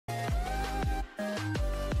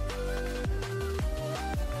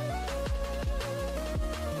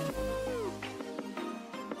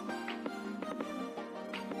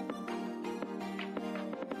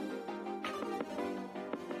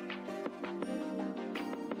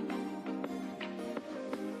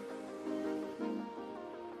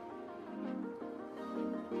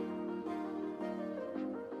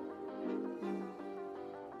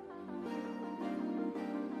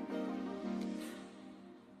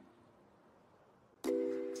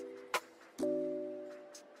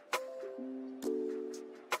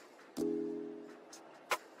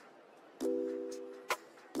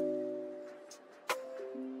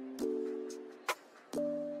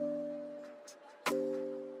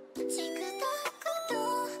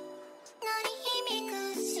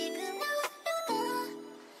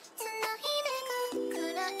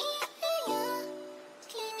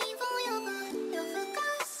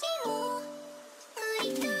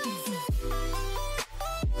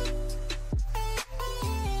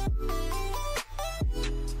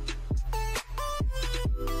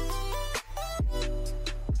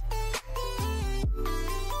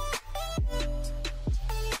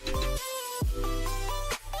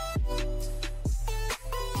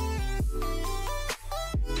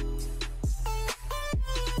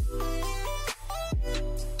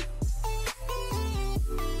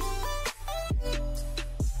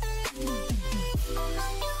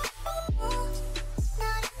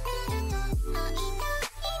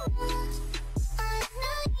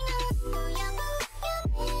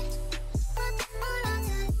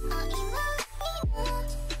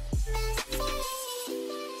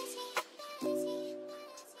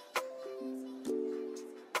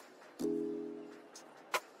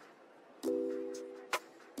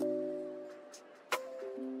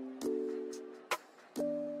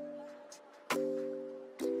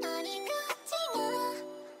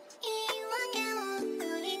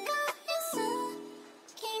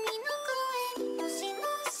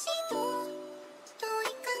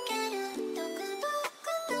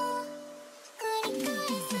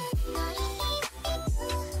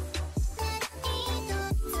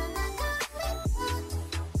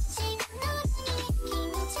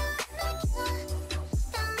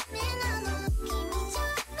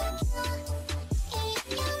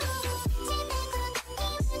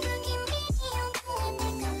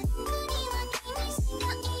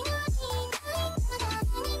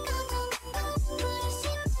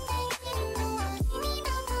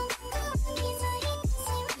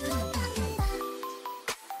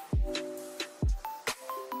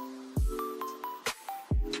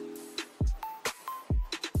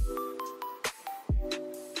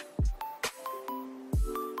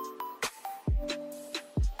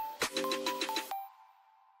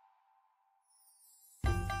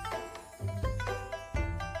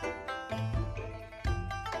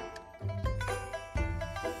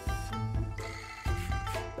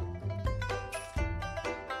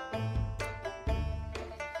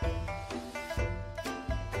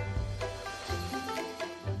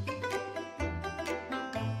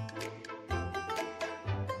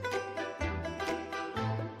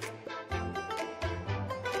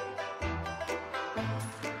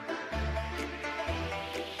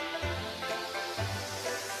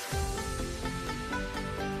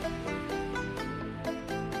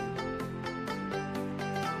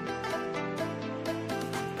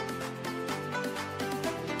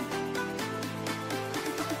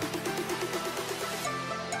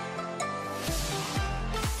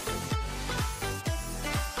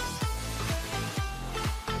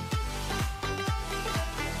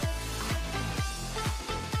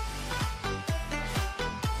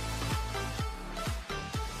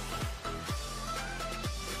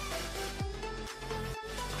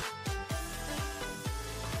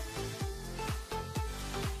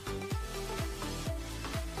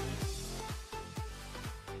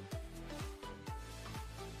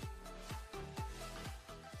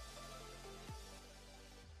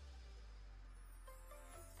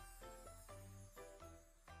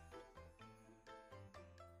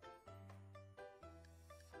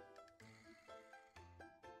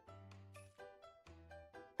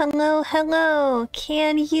Hello, hello!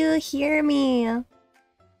 Can you hear me?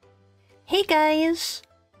 Hey guys!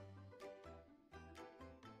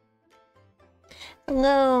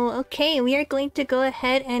 Hello, okay, we are going to go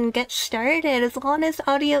ahead and get started as long as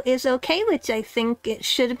audio is okay, which I think it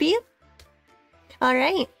should be.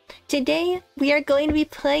 Alright, today we are going to be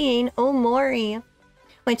playing Omori,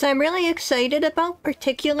 which I'm really excited about,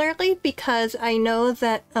 particularly because I know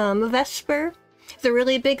that Vesper is a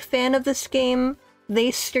really big fan of this game.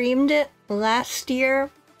 They streamed it last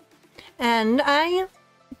year, and I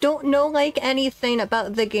don't know like anything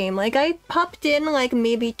about the game. Like, I popped in like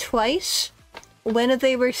maybe twice when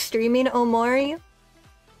they were streaming Omori,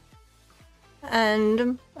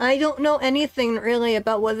 and I don't know anything really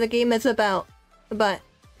about what the game is about, but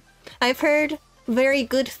I've heard very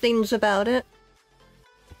good things about it.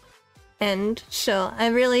 And so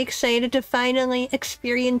I'm really excited to finally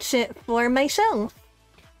experience it for myself.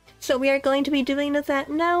 So we are going to be doing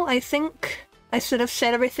that now. I think I should have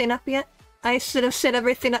set everything up yet. I should have set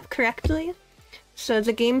everything up correctly. So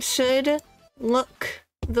the game should look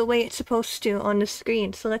the way it's supposed to on the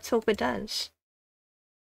screen. So let's hope it does.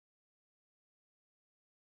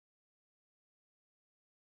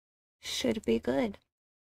 Should be good.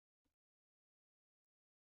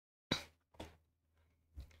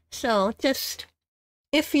 So just,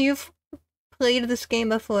 if you've played this game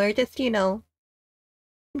before, just, you know,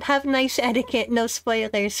 have nice etiquette, no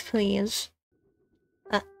spoilers, please.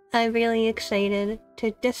 I'm really excited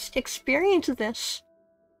to just experience this.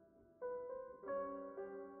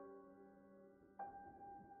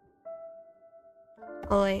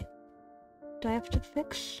 Oh wait, do I have to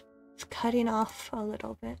fix? It's cutting off a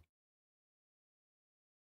little bit.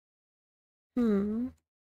 No.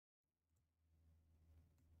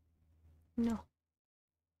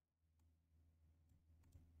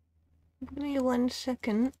 Give me 1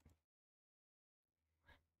 second.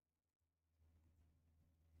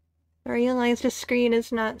 I realize the screen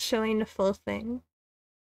is not showing the full thing.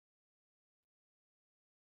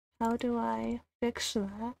 How do I fix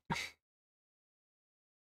that?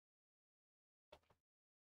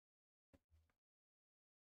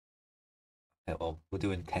 Okay, well, we're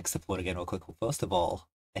doing tech support again real quick. First of all,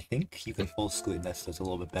 I think you can full screen this so it's a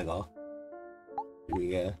little bit bigger. Here we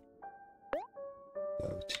go.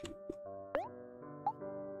 Go to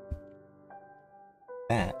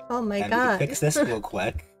that. Oh my and god. we can fix this real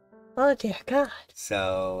quick. Oh dear god.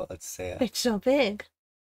 So, let's see. It's so big.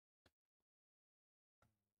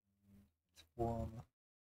 It's warm.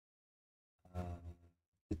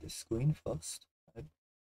 Did the screen first? Right?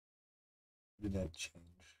 Did that change?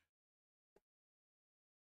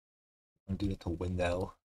 I'm gonna do it to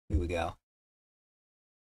window. Here we go.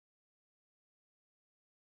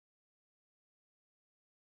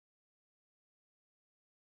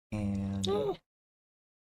 And What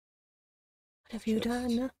have you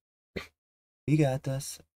done? You got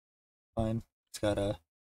this. Fine. It's gotta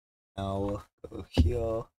now go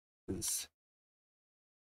here.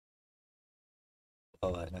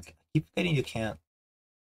 Oh, I keep forgetting you can't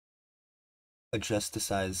adjust the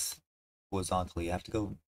size horizontally. You have to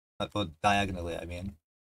go diagonally, I mean.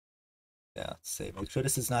 Yeah, let's see. Make sure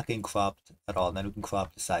this is not getting cropped at all, and then we can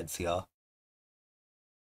crop the sides here.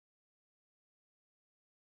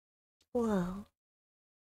 Wow.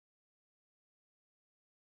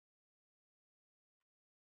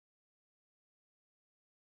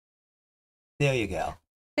 There you go.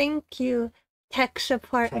 Thank you, tech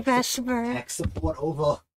support Vesper. Tech support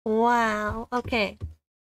over. Wow. Okay.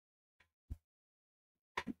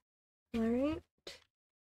 Alright.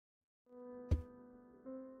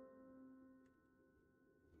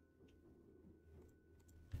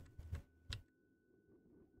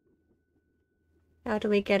 How do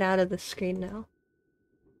we get out of the screen now?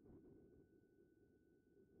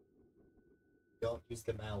 Don't use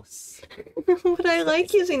the mouse. But I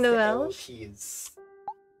like using the mouse. Keys.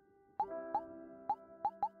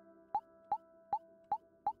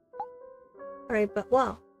 Alright, but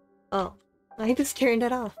wow. Oh, I just turned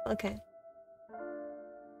it off. Okay.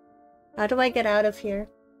 How do I get out of here?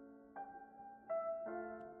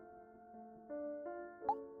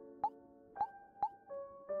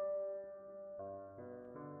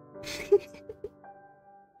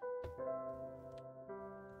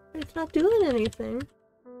 It's not doing anything.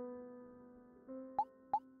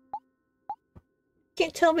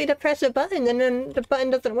 Can't tell me to press a button and then the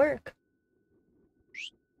button doesn't work.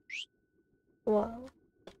 Wow.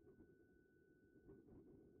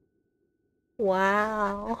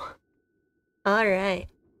 Wow. Alright.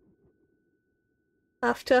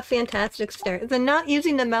 Off to a fantastic start. The not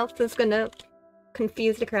using the mouse is gonna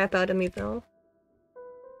confuse the crap out of me though.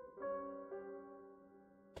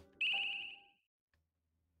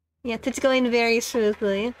 Yes, it's going very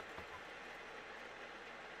smoothly.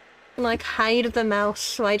 And, like, hide the mouse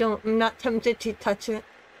so I'm not tempted to touch it.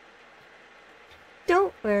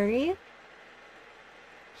 Don't worry.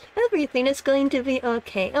 Everything is going to be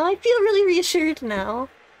okay. Oh, I feel really reassured now.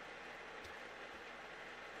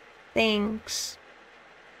 Thanks.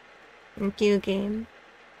 Thank you, game.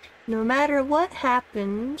 No matter what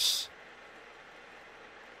happens,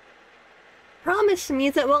 promise me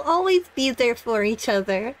that we'll always be there for each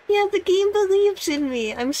other. Yeah, the game believes in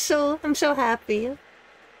me. I'm so happy.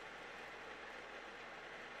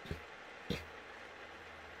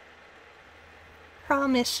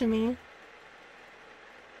 Promise me.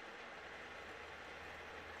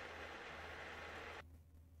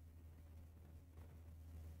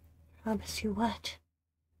 Promise you what?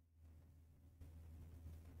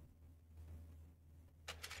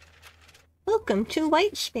 Welcome to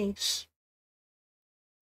White Space.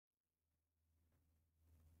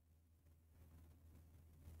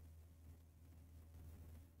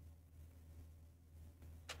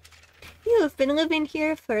 You have been living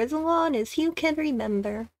here for as long as you can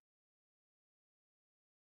remember.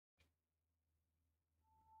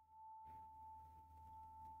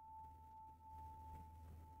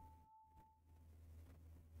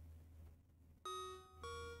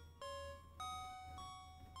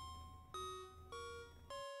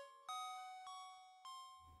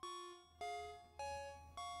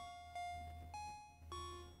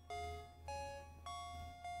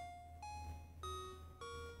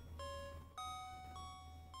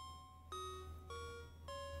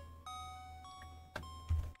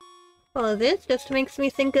 Well, this just makes me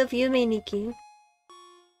think of you, Nikki.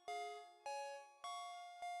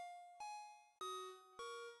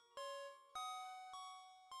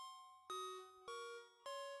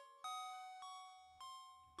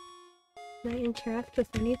 Can I interact with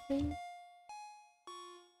anything?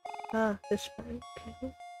 Ah, this one.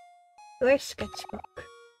 Okay. Your sketchbook.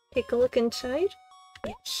 Take a look inside?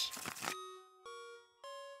 Yes.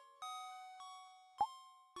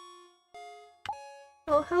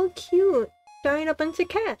 Oh, how cute! Drawing a bunch of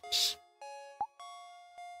cats.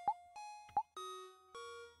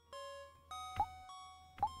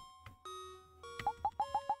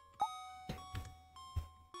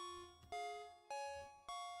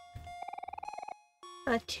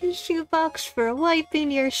 A tissue box for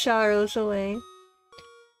wiping your sorrows away.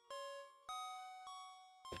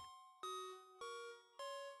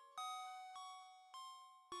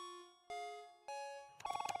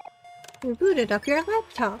 You booted up your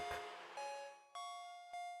laptop.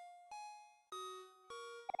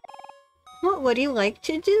 What would you like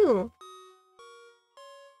to do?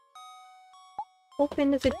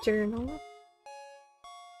 Open the journal.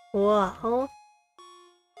 Wow.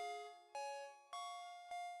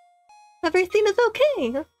 Everything is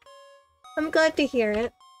okay. I'm glad to hear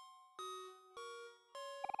it.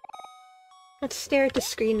 Let's stare at the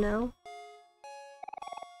screen now.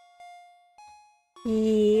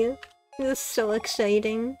 Yeah. This is so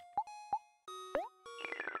exciting.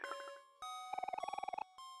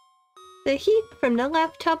 The heat from the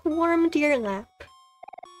laptop warmed your lap.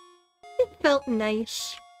 It felt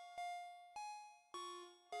nice.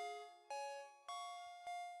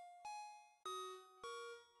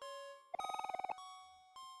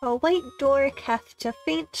 A white door casts a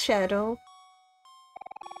faint shadow.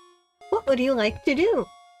 What would you like to do?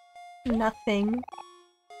 Nothing.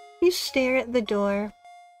 You stare at the door.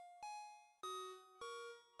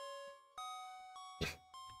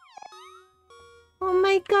 Oh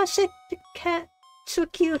my gosh, the cat. So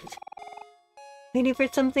cute. Waiting for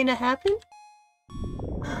something to happen?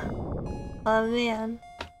 Oh man.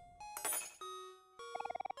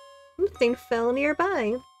 Something fell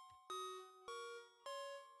nearby.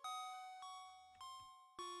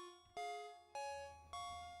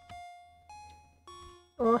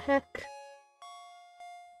 Oh heck.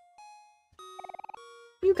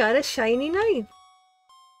 You got a shiny knife.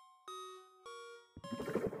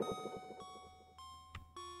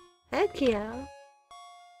 Heck yeah.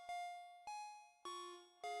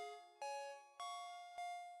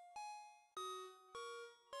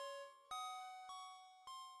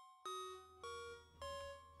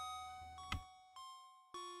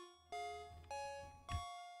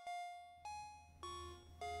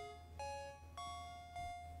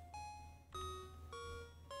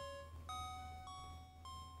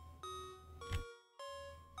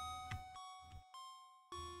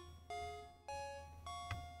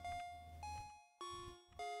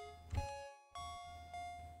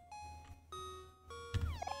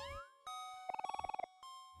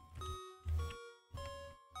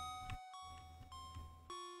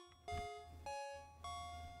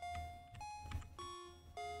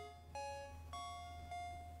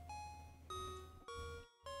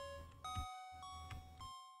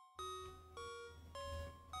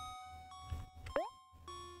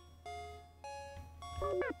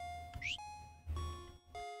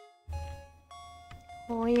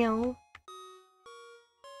 Oh, yeah.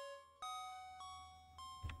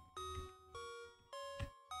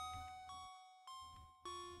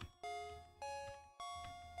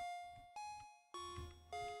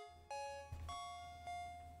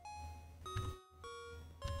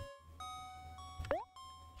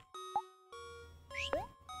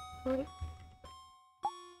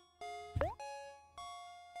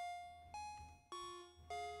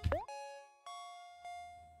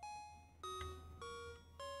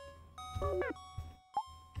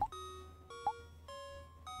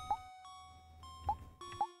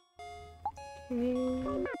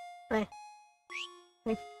 Right.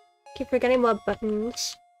 I keep forgetting what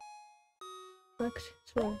buttons. Select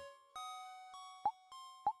sword.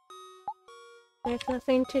 There's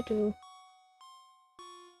nothing to do.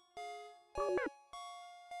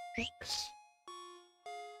 X.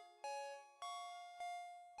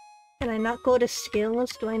 Can I not go to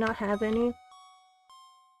skills? Do I not have any?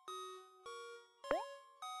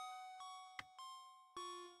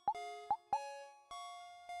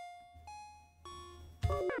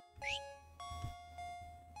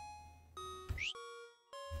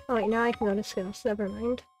 Oh wait, now I can go to skills. Never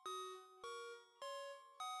mind.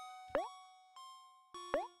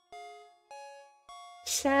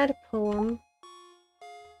 Sad poem.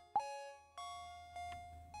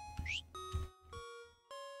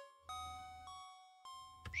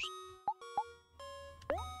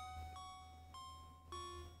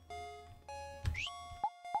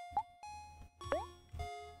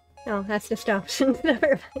 Oh, that's just options.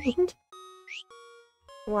 Never mind.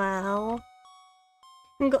 Wow.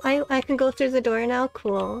 I can go through the door now?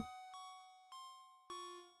 Cool.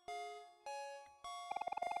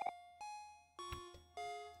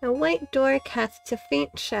 A white door casts a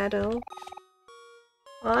faint shadow.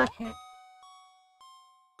 Aw, heck.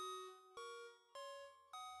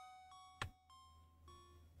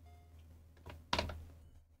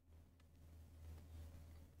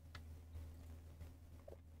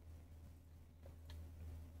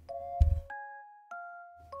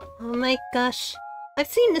 Oh my gosh. I've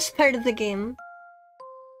seen this part of the game.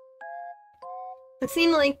 I've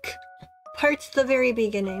seen, like, parts at the very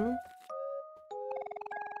beginning.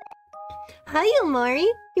 Hi, Omori!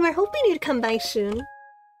 We were hoping you'd come by soon.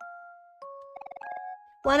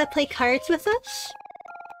 Wanna play cards with us?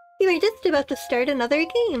 We were just about to start another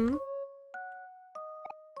game.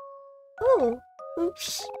 Oh,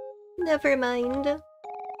 oops. Never mind.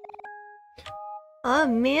 Aw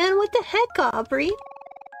man, what the heck, Aubrey?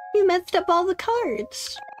 You messed up all the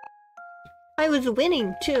cards. I was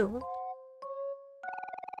winning, too.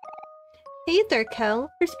 Hey there,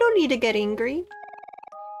 Kel. There's no need to get angry.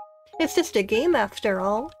 It's just a game after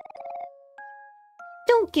all.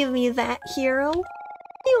 Don't give me that, hero.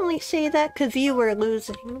 You only say that 'cause you were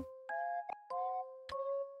losing.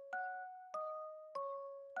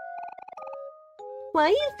 Why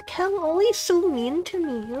is Kel always so mean to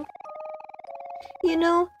me? You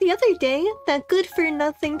know, the other day, that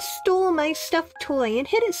good-for-nothing stole my stuffed toy and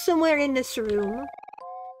hid it somewhere in this room.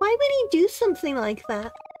 Why would he do something like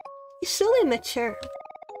that? He's so immature.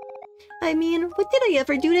 I mean, what did I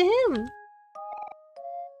ever do to him?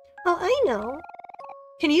 Oh, I know.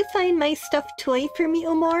 Can you find my stuffed toy for me,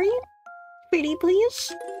 Omori? Pretty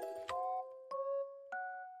please?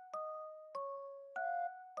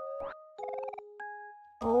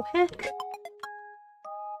 Oh, heck.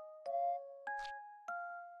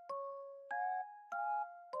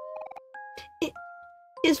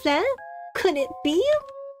 Is that? Could it be?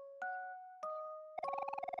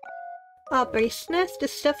 Aubrey snatched a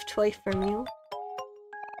stuffed toy from you.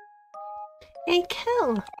 Hey,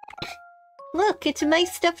 Kel! Look, it's my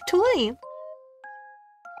stuffed toy!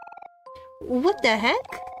 What the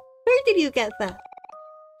heck? Where did you get that?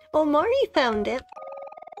 Omori found it.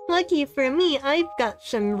 Lucky for me, I've got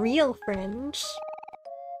some real friends.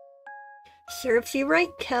 Serves you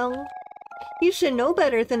right, Kel. You should know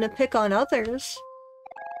better than to pick on others.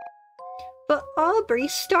 But Aubrey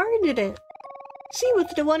started it. She was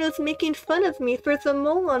the one who was making fun of me for the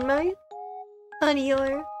mole on my... on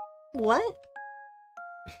your... what?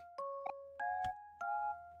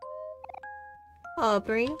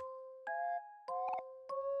 Aubrey.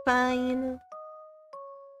 Fine.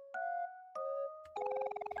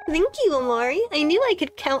 Thank you, Omori. I knew I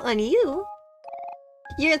could count on you.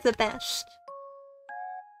 You're the best.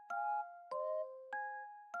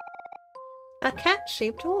 A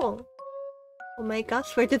cat-shaped hole. Oh my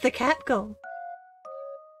gosh, where did the cat go?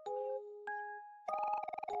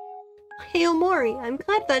 Hey Omori, I'm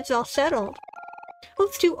glad that's all settled.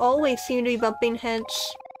 Those two always seem to be bumping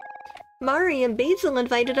heads. Mari and Basil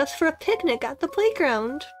invited us for a picnic at the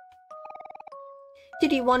playground.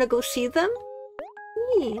 Did you want to go see them?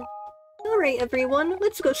 Yeah. Alright everyone,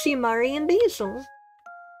 let's go see Mari and Basil.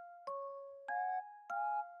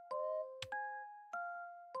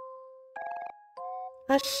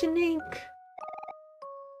 A snake.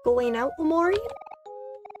 Going out, Omori?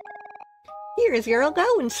 Here is your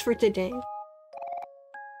allowance for today.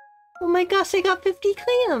 Oh my gosh, I got 50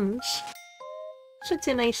 clams! Such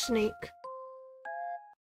a nice snake.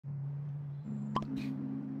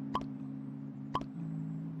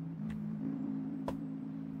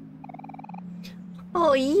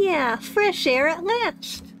 Oh yeah, fresh air at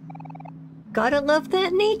last! Gotta love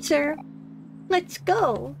that nature. Let's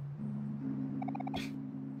go.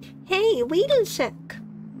 Hey, wait a sec.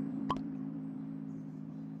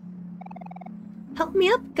 Help me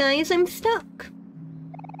up, guys, I'm stuck.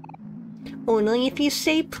 Only if you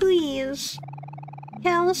say please.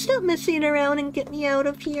 Cal, stop messing around and get me out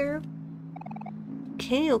of here.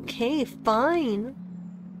 Okay, fine.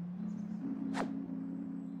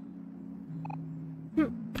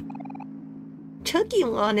 Took you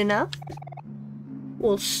long enough.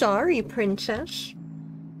 Well, sorry, princess.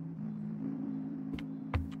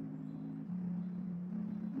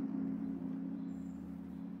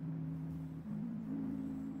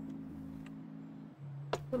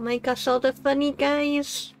 Oh my gosh, all the funny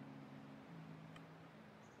guys.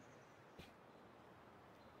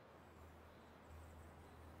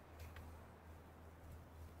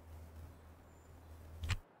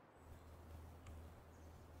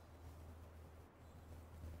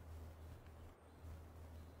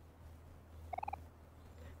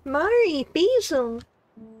 Mari, Basil.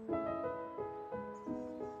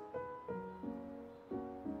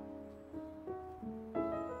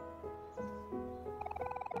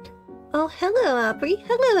 Oh, hello, Aubrey.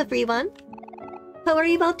 Hello, everyone. How are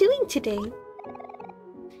you all doing today?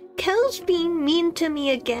 Cal's being mean to me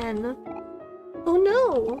again. Oh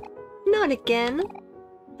no, not again.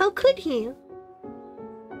 How could he?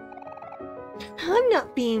 I'm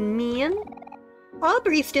not being mean.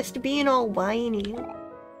 Aubrey's just being all whiny.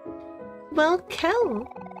 Well, Cal,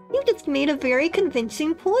 you just made a very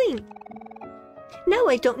convincing point. Now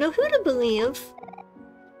I don't know who to believe.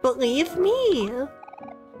 Believe me.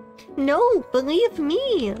 No, believe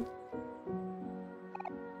me.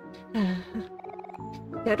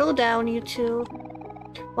 Settle down, you two.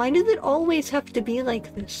 Why does it always have to be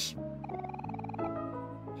like this?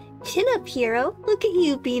 Chin up, hero. Look at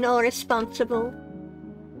you being all responsible.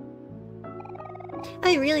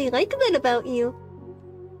 I really like that about you.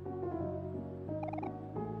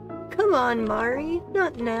 Come on, Mari.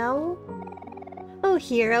 Not now. Oh,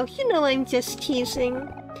 hero, you know I'm just teasing.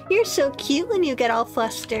 You're so cute when you get all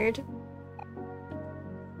flustered.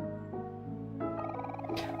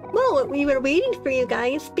 Well, while we were waiting for you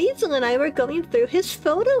guys, Basil and I were going through his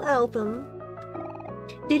photo album.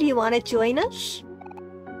 Did you want to join us?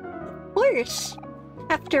 Of course.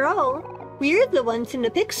 After all, we're the ones in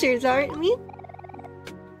the pictures, aren't we?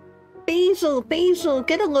 Basil,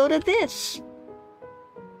 get a load of this.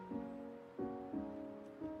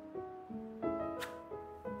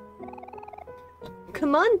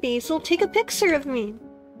 Come on, Basil, take a picture of me.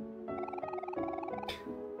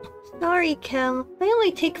 Sorry, Cal. I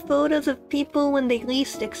only take photos of people when they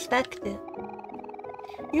least expect it.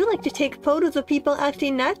 You like to take photos of people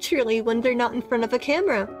acting naturally when they're not in front of a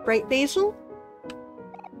camera, right, Basil?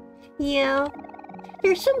 Yeah.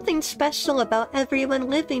 There's something special about everyone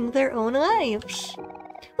living their own lives.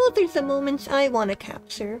 Well, there's the moments I want to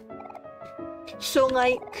capture. So,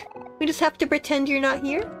 like, we just have to pretend you're not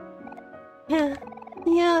here?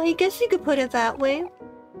 Yeah, I guess you could put it that way.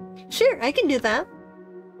 Sure, I can do that.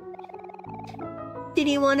 Did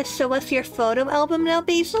you want to show us your photo album now,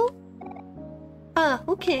 Basil? Ah,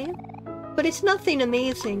 okay. But it's nothing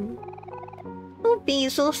amazing. Oh,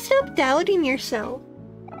 Basil, stop doubting yourself.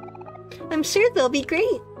 I'm sure they'll be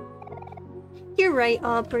great. You're right,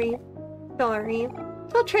 Aubrey. Sorry.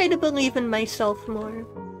 I'll try to believe in myself more.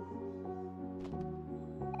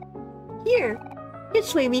 Here.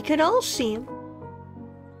 This way we could all see.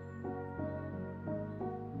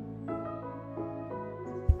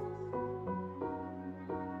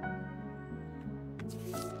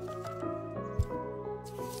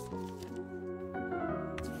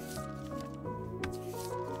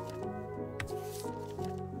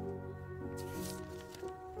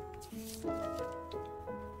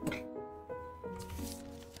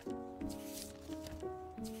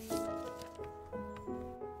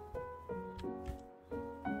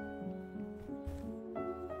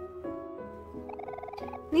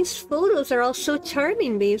 These photos are all so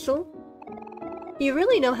charming, Basil. You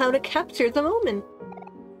really know how to capture the moment.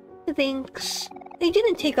 Thanks. I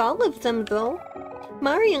didn't take all of them, though.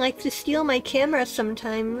 Mari likes to steal my camera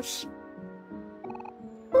sometimes.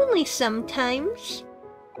 Only sometimes.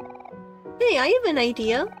 Hey, I have an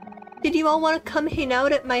idea. Did you all want to come hang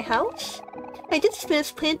out at my house? I just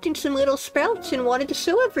finished planting some little sprouts and wanted to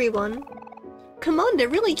show everyone. Come on, they're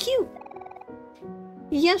really cute.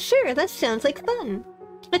 Yeah, sure, that sounds like fun.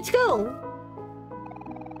 Let's go.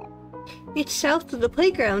 It's south of the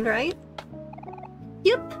playground, right?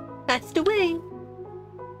 Yep, that's the way.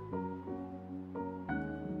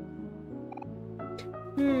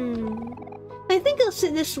 I think I'll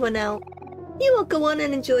sit this one out. You all go on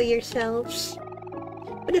and enjoy yourselves.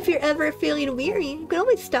 But if you're ever feeling weary, you can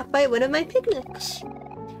always stop by one of my picnics.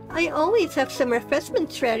 I always have some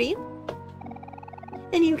refreshments ready.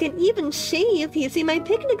 And you can even shave using my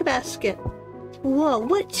picnic basket. Whoa,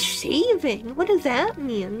 what's shaving? What does that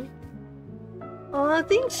mean? Aw,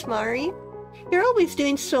 thanks, Mari. You're always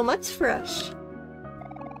doing so much for us.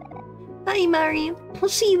 Bye, Mari. We'll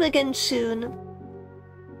see you again soon.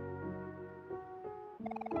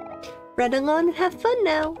 Run along and have fun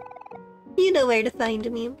now. You know where to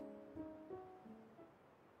find me.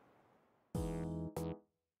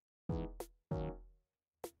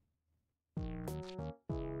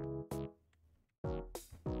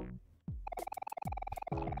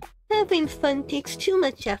 Having fun takes too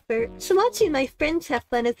much effort, so watching my friends have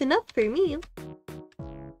fun is enough for me.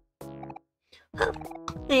 Hop,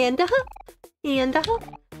 and a hop, and a hop,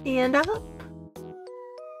 and a hop.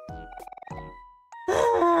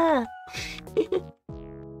 Ah!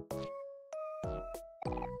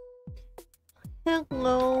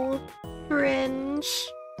 Hello,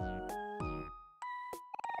 friends.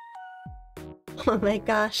 Oh my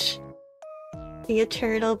gosh. The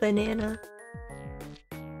eternal banana.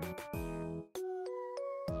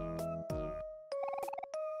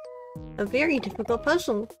 A very difficult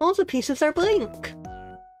puzzle. All the pieces are blank.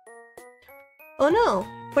 Oh no!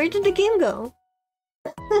 Where did the game go?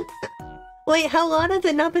 Wait, how long have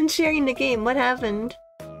they not been sharing the game? What happened?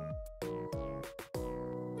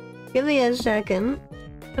 Give me a second.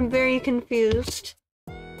 I'm very confused.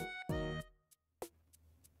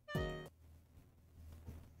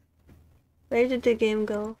 Where did the game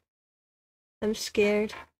go? I'm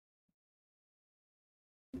scared.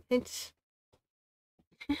 It's...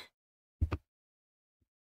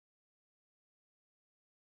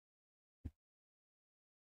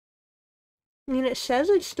 I mean, it says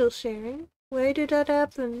it's still sharing. Where did that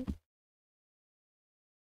happen?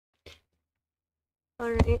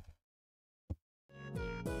 Alright.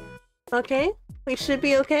 Okay, we should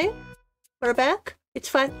be okay. We're back. It's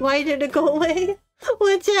fine. Why did it go away?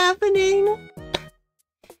 What's happening?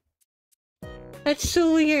 That's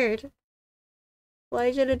so weird.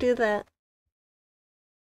 Why did it do that?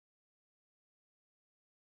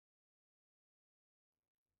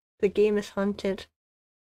 The game is haunted.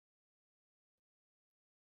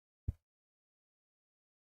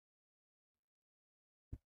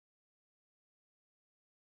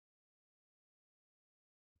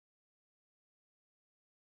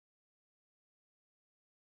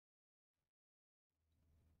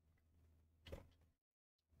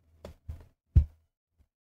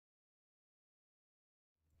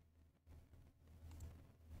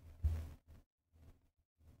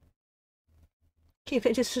 Okay,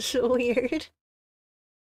 but this is so weird.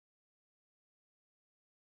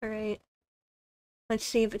 Alright. Let's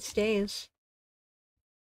see if it stays.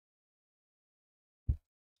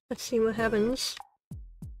 Let's see what happens.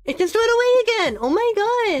 It just went away again! Oh my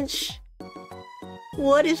gosh!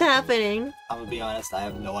 What is happening? I'm gonna be honest, I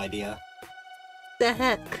have no idea. The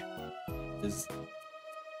heck?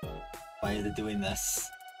 Why is it doing this?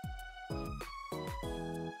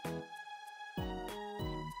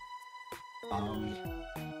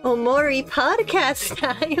 Omori podcast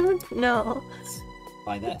time? No.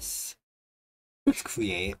 By this. Let's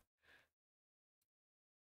create.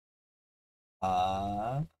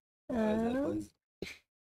 What is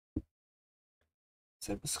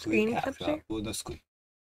it? Screen capture? Well, no, screen.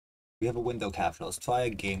 We have a window capture. Let's try a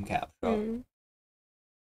game capture.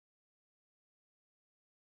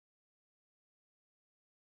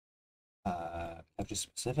 Capture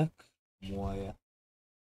specific. More.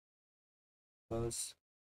 Let's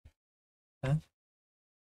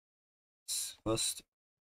first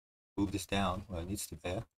move this down where it needs to be.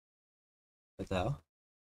 Right there.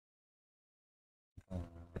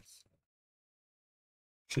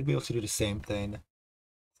 Should be able to do the same thing.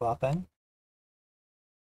 Flopping.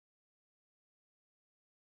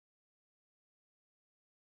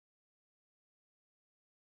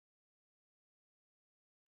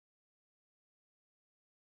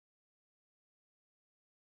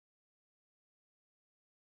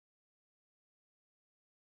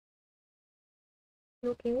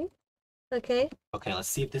 Okay. Okay. Okay, let's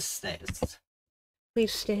see if this stays.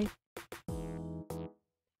 Please stay.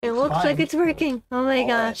 It looks like it's working. Oh my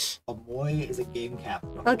gosh. Omori is a game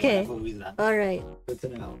captain. Okay. Alright. Good to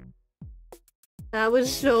know. That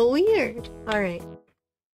was so weird. Alright.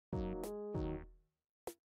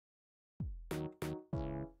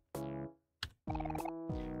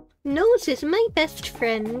 Nose is my best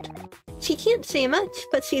friend. She can't say much,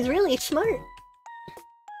 but she's really smart.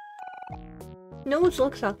 Nose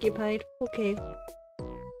looks occupied. Okay.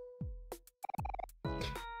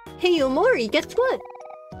 Hey Omori, guess what?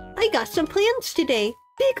 I got some plans today.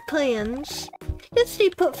 Big plans. Just stay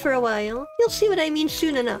put for a while. You'll see what I mean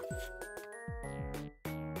soon enough.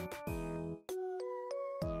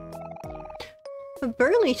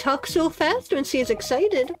 Burley talks so fast when she's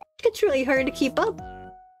excited. It's really hard to keep up.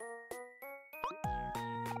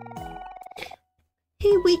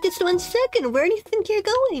 Hey, wait just 1 second. Where do you think you're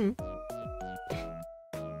going?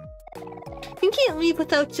 You can't leave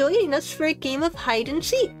without joining us for a game of hide and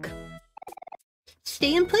seek.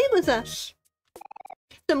 Stay and play with us.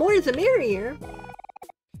 The more the merrier.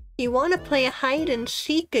 You want to play hide and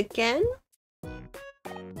seek again?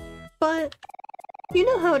 But you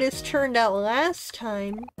know how this turned out last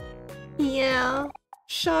time. Yeah.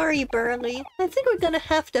 Sorry, Burley. I think we're gonna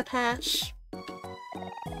have to pass.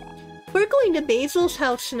 We're going to Basil's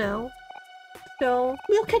house now. So,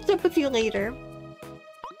 we'll catch up with you later.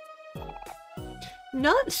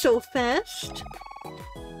 Not so fast.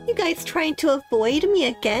 You guys trying to avoid me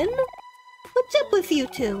again? What's up with you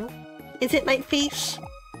two? Is it my face?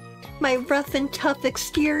 My rough and tough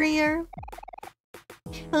exterior?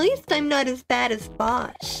 At least I'm not as bad as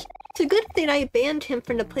Boss. It's a good thing I banned him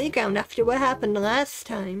from the playground after what happened last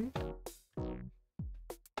time.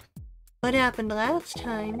 What happened last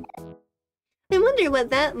time? I wonder what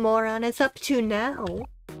that moron is up to now.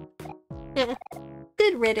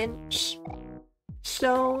 Good riddance.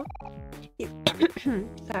 So...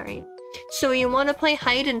 Sorry. So you want to play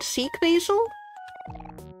hide and seek, Basil?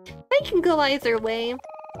 I can go either way.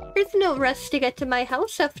 There's no rush to get to my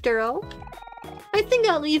house after all. I think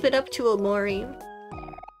I'll leave it up to Omori.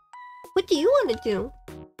 What do you want to do?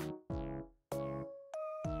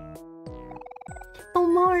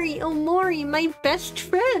 Omori, my best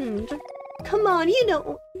friend! Come on, you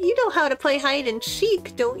know how to play hide and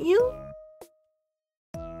seek, don't you?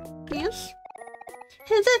 Yes?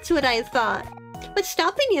 That's what I thought. What's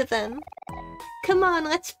stopping you then? Come on,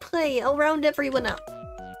 let's play. I'll round everyone up.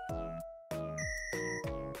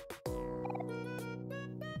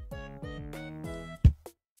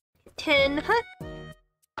 Ten hut.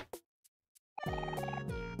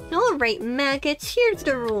 Alright, maggots, here's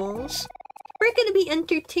the rules. We're gonna be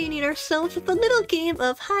entertaining ourselves with a little game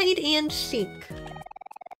of hide and seek.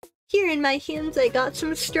 Here in my hands I got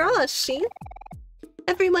some straws, see?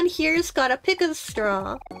 Everyone here's gotta pick a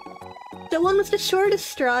straw. The one with the shortest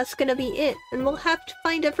straw is gonna be it, and we'll have to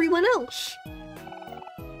find everyone else.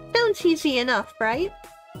 Sounds easy enough, right?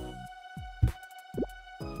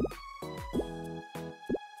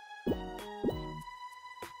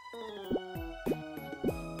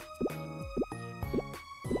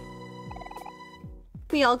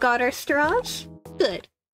 We all got our straws? Good.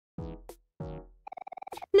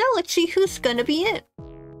 Now let's see who's gonna be it.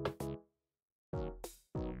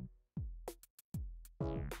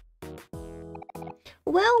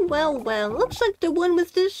 Well, looks like the one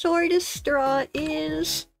with the shortest straw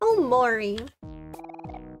is... Omori.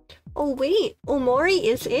 Oh wait, Omori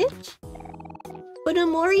is it? But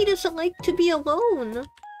Omori doesn't like to be alone.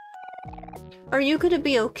 Are you gonna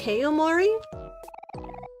be okay, Omori?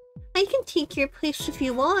 I can take your place if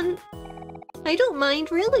you want. I don't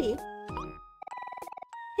mind, really.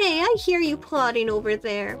 Hey, I hear you plotting over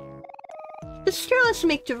there. The straws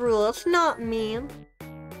make the rules, not me.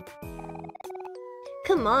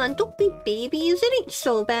 Come on, don't be babies, it ain't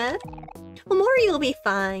so bad. Omori will be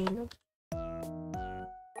fine.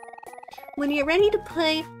 When you're ready to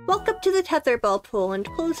play, walk up to the tetherball pool and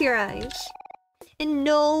close your eyes. And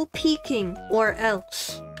no peeking, or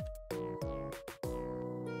else.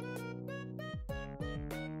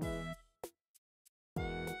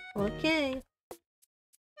 Okay.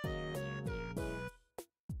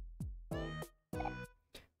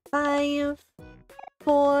 Five,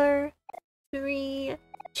 4, 3,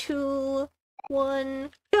 2, 1,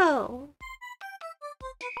 go!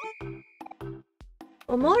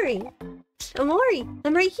 Omori!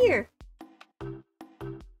 I'm right here!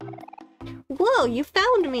 Whoa, you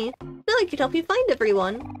found me! Now I can help you find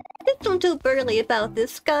everyone! Just don't tell Burley about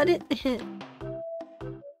this, got it?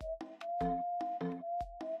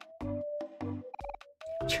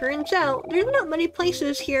 Turns out, there's not many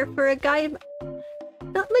places here for a guy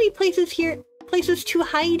Not many places to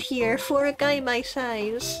hide here for a guy my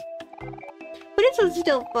size. But this was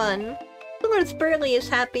still fun. As long as Burley is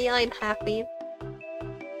happy, I'm happy.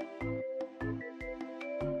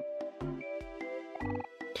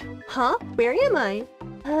 Huh? Where am I?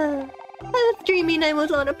 I was dreaming I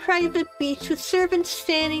was on a private beach with servants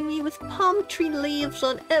fanning me with palm tree leaves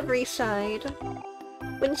on every side.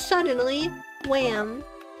 When suddenly, wham!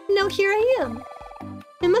 Now here I am.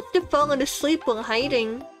 I must have fallen asleep while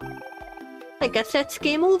hiding. I guess that's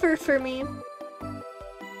game over for me.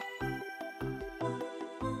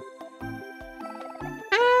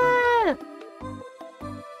 Ah!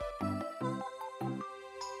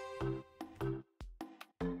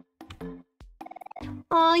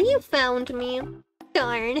 Aw, you found me.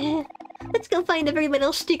 Darn. Let's go find everyone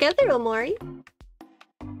else together, Omori.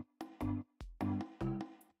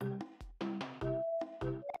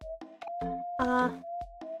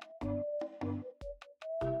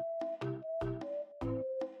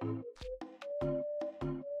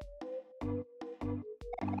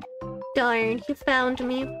 Darn, you found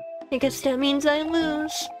me. I guess that means I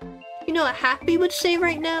lose. You know what Happy would say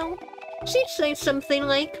right now? She'd say something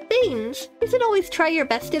like, Beans, you should always try your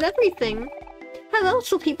best at everything. How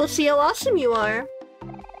else will people see how awesome you are?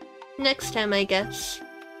 Next time, I guess.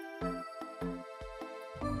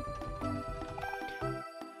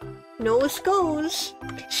 Nose goes.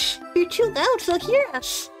 Shh, you're too loud, they'll hear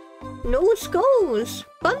us. Nose goes.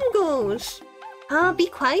 Bun goes. Ah, be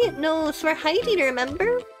quiet, Nose. We're hiding,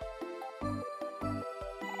 remember?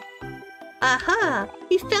 Aha!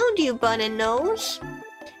 We found you, Bun and Nose.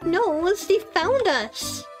 Nose, they found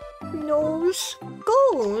us. Nose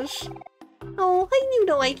goes. Oh, you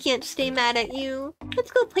know I can't stay mad at you. Let's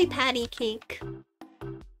go play patty cake.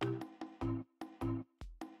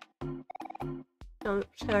 Oh,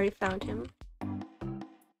 sorry, found him.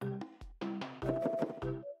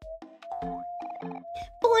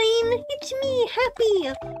 Blaine, it's me,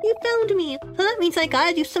 Happy. You found me. So that means I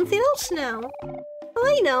gotta do something else now. Oh,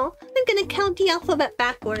 I know. I'm gonna count the alphabet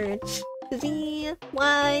backwards. Z,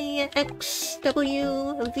 Y, X,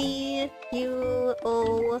 W, V, U,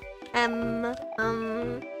 O, M,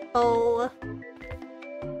 O.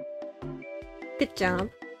 Good job.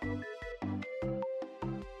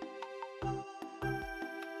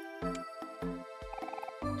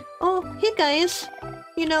 Oh, hey guys.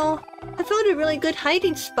 You know, I found a really good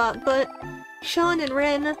hiding spot, but Sean and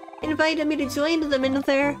Ren invited me to join them in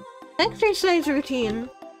their exercise routine.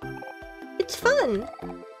 It's fun.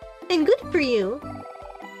 And good for you.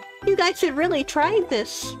 You guys should really try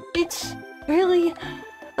this. It's really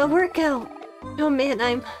a workout. Oh man,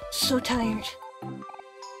 I'm so tired.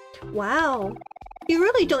 Wow. You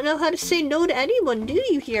really don't know how to say no to anyone, do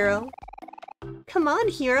you, Hero? Come on,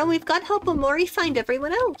 Hero, we've got to help Omori find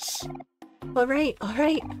everyone else. Alright,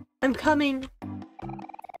 I'm coming.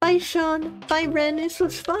 Bye, Sean. Bye, Ren. This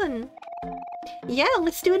was fun. Yeah,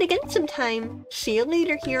 let's do it again sometime. See you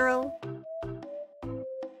later, Hero.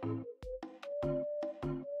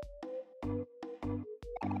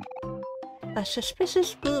 A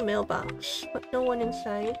suspicious blue mailbox, but no one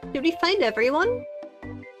inside. Did we find everyone?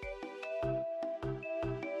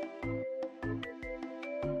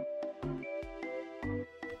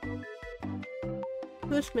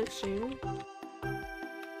 Who's missing?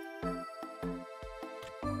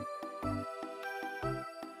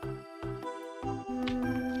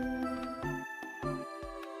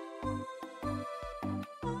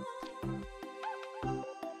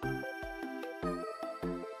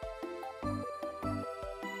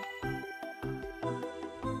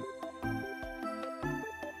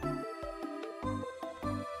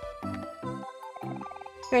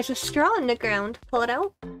 There's a straw on the ground. Pull it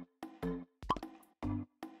out.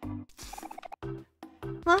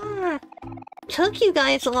 Ah, took you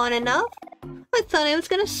guys long enough. I thought I was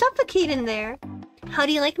gonna suffocate in there. How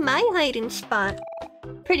do you like my hiding spot?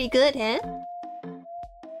 Pretty good, eh?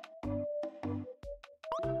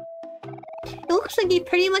 It looks like you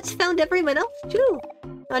pretty much found everyone else too.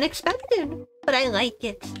 Unexpected, but I like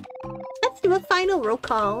it. Let's do a final roll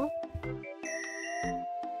call.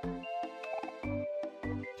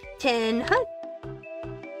 10 Hut.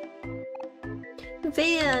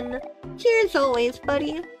 Van, here as always,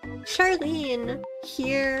 buddy. Charlene,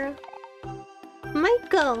 here.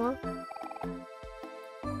 Michael.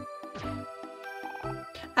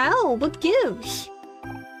 Ow, what gives?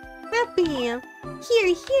 Happy,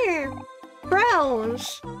 here.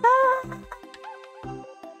 Browse. Ah.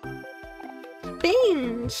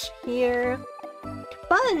 Beans, here.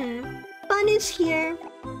 Bun is here.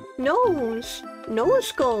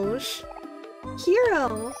 Nose goes.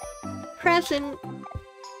 Hero. Present.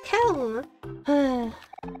 Kel!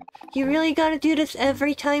 You really gotta do this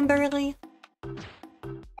every time, Burley?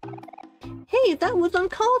 Hey, that was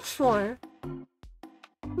uncalled for!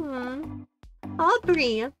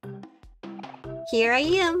 Aubrey! Here I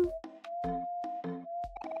am!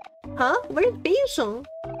 Huh? Where's Basil?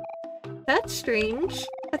 That's strange.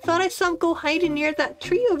 I thought I saw him go hiding near that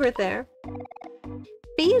tree over there.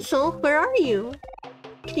 Basil, where are you?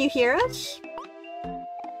 Can you hear us?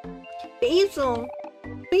 Basil!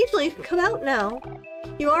 Basil, you can come out now.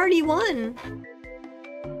 You already won.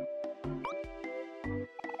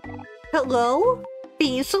 Hello?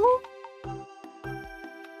 Basil?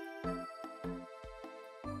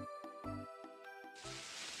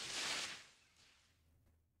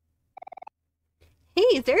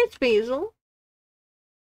 Hey, there's Basil.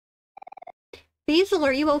 Basil,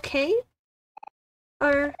 are you okay?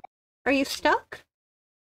 Are you stuck?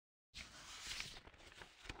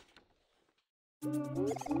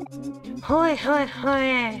 Hoi, hoi,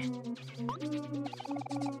 hoi.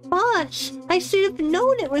 Boss, I should have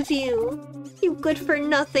known it was you. You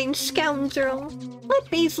good-for-nothing scoundrel. Let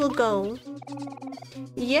Basil go.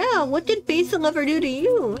 Yeah, what did Basil ever do to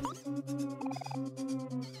you?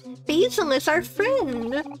 Basil is our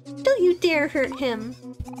friend. Don't you dare hurt him.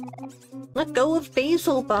 Let go of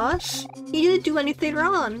Basil, boss. He didn't do anything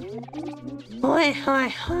wrong. Hoi, hoi,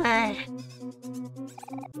 hoi.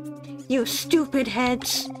 You stupid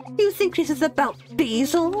heads! You think this is about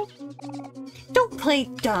Basil? Don't play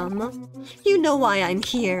dumb. You know why I'm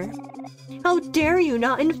here. How dare you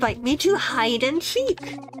not invite me to hide and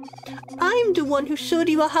seek? I'm the one who showed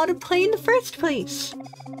you how to play in the first place.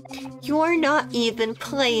 You're not even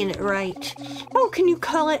playing it right. How can you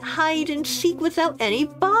call it hide and seek without any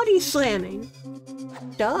body slamming?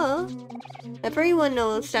 Duh. Everyone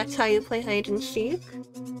knows that's how you play hide and seek.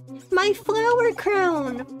 My flower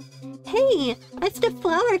crown! Hey, that's the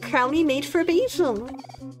flower crown we made for Basil.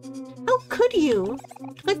 How could you?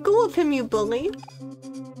 Let go of him, you bully.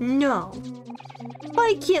 No. If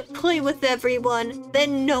I can't play with everyone,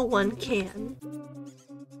 then no one can.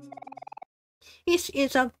 This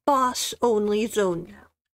is a boss-only zone now.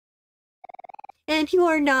 And you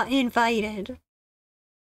are not invited.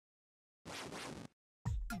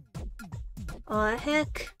 Aw,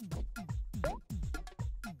 heck.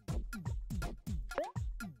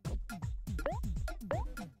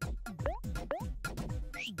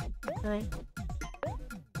 Hi.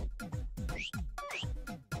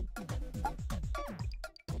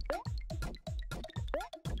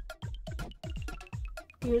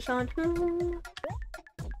 Use on whom?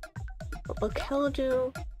 What will Kel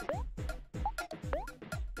do?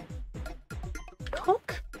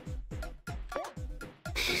 Cook?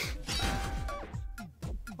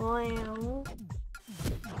 Wow.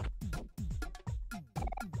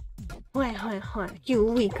 Why, you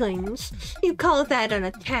weaklings. You call that an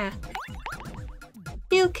attack?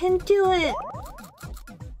 You can do it!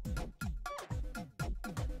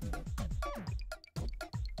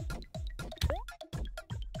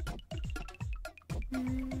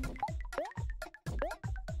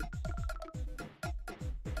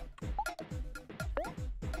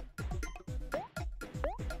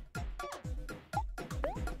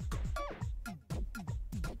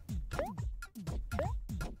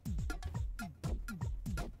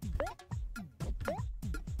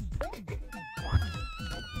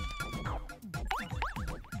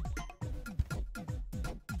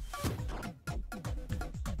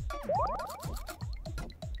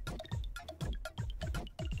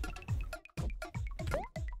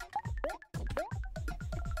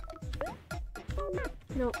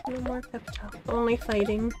 No, no more pep talk. Only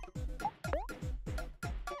fighting.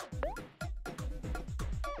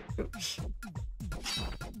 Oops.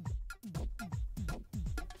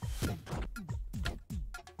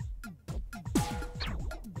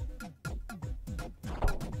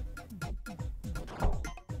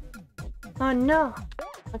 Oh no!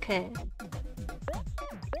 Okay.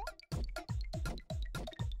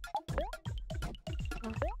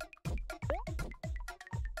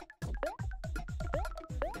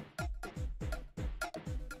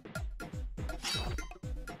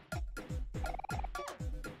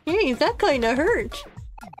 Hey, that kinda hurt.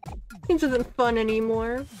 This isn't fun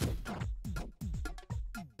anymore.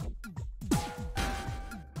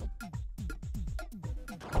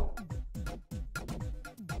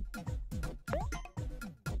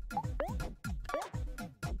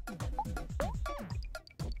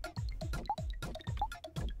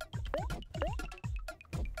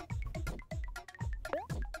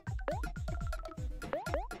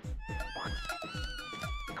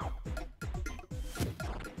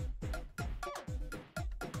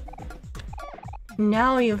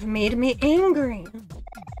 Now you've made me angry.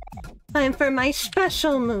 Time for my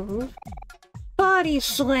special move. Body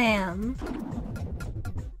slam.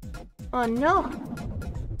 Oh no.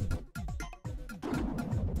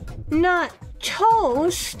 Not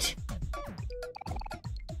toast.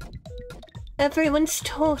 Everyone's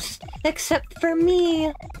toast except for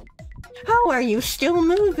me. How are you still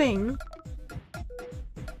moving?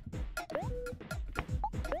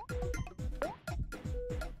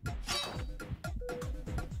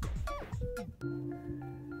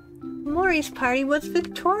 Mori's party was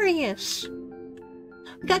victorious.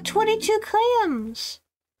 We got 22 clams.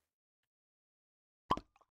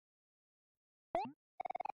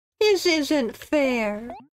 This isn't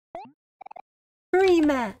fair.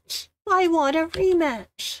 Rematch. I want a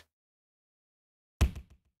rematch.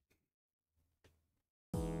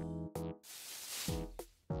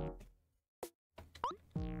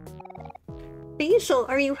 Basil,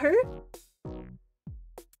 are you hurt?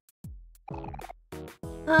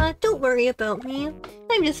 Don't worry about me.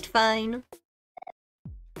 I'm just fine.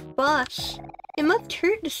 Boss, it must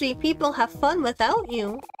hurt to see people have fun without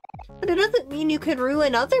you. But it doesn't mean you could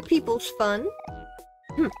ruin other people's fun.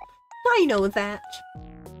 I know that.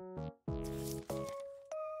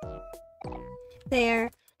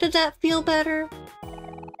 There. Does that feel better?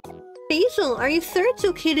 Basil, are you sure it's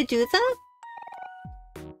okay to do that?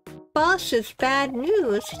 Boss is bad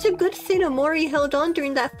news. It's a good thing Omori held on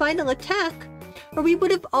during that final attack, or we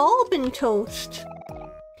would have all been toast.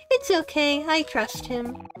 It's okay, I trust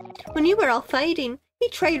him. When you were all fighting, he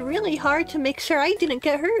tried really hard to make sure I didn't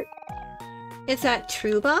get hurt. Is that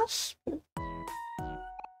true, boss?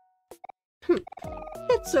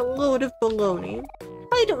 It's a load of baloney.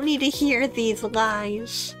 I don't need to hear these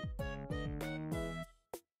lies.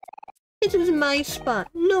 This is my spot.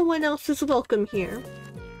 No one else is welcome here.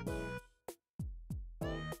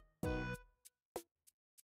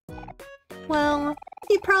 Well,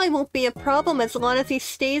 he probably won't be a problem as long as he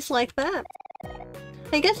stays like that.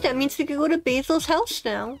 I guess that means we can go to Basil's house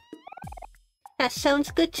now. That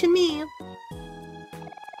sounds good to me.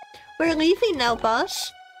 We're leaving now,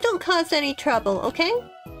 boss. Don't cause any trouble, okay?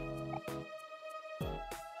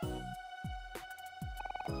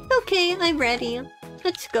 Okay, I'm ready.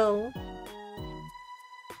 Let's go.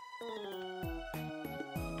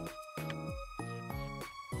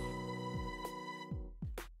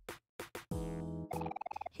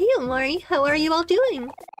 Hey Omori, how are you all doing?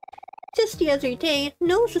 Just the other day,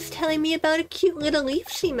 Nose was telling me about a cute little leaf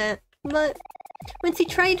she met, but when she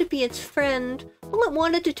tried to be its friend, all it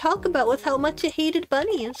wanted to talk about was how much it hated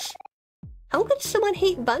bunnies. How could someone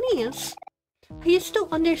hate bunnies? I just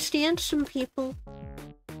don't understand some people.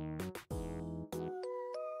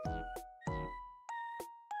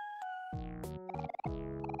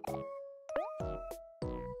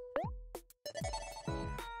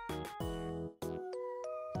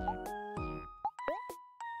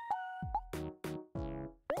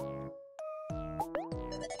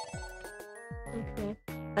 Okay.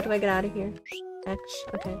 How do I get out of here? X?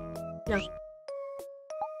 Okay. No.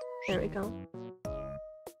 There we go.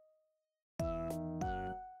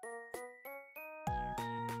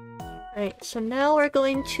 Alright, so now we're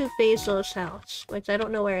going to Basil's house, which I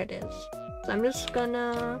don't know where it is. So I'm just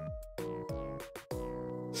gonna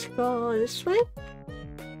scroll this way?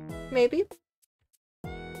 Maybe?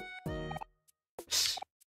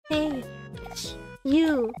 Hey, it's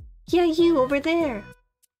you! Yeah, you over there!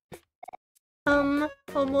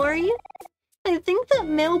 Omori? I think that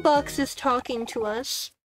mailbox is talking to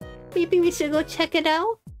us. Maybe we should go check it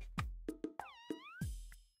out?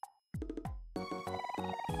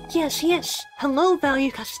 Yes, yes. Hello,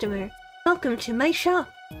 value customer. Welcome to my shop.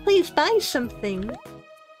 Please buy something.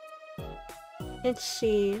 Let's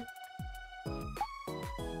see.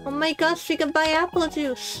 Oh my gosh, we can buy apple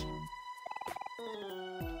juice.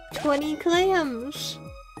 20 clams.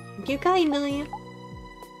 Thank you kindly.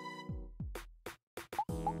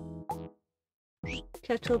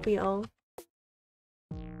 That will be all.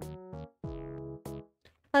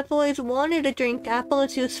 I've always wanted to drink apple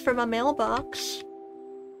juice from a mailbox.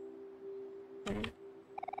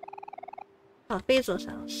 Oh, Basil's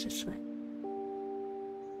house, this way.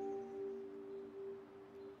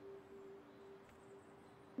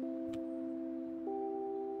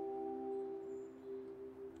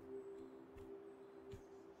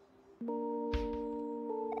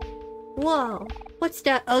 Whoa, what's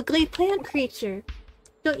that ugly plant creature?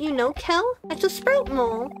 Don't you know, Kel? That's a sprout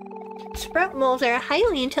mole. Sprout moles are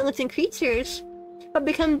highly intelligent creatures, but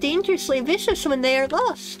become dangerously vicious when they are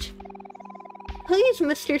lost. Please,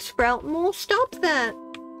 Mr. Sprout Mole, stop that!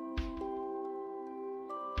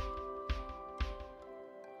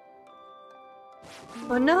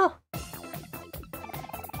 Oh no!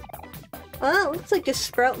 Oh, it looks like the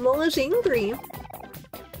sprout mole is angry.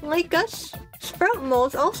 Like us, sprout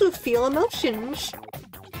moles also feel emotions.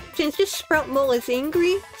 Since this sprout mole is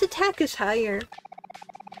angry, its attack is higher.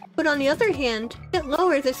 But on the other hand, it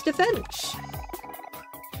lowers its defense.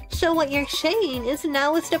 So what you're saying is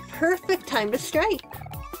now is the perfect time to strike.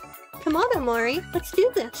 Come on, Omori, let's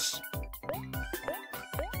do this.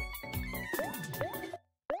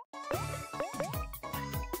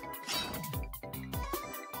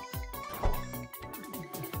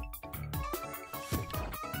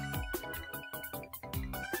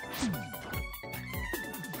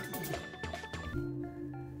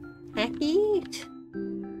 Eat.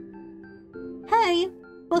 Hi,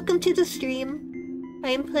 welcome to the stream. I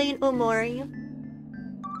am playing Omori.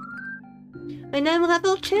 And I'm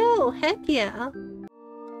level 2, heck yeah.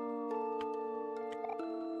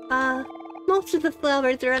 Most of the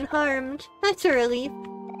flowers are unharmed. That's a relief.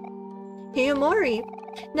 Hey Omori,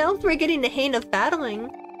 now we're getting the hang of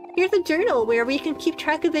battling. Here's a journal where we can keep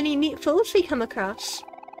track of any neat foes we come across.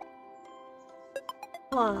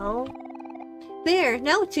 Wow. There,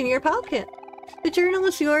 now it's in your pocket. The journal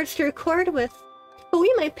is yours to record with, but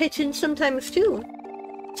we might pitch in sometimes too.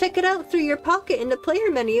 Check it out through your pocket in the player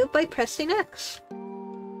menu by pressing X.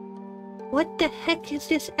 What the heck is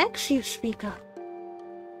this X you speak of?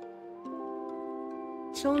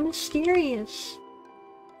 So mysterious.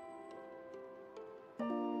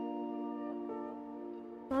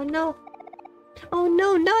 Oh no. Oh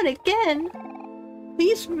no, not again!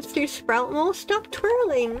 Please, Mr. Sproutmole, stop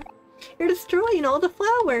twirling! You're destroying all the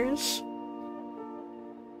flowers!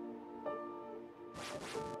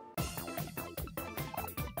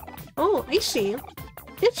 Oh, I see.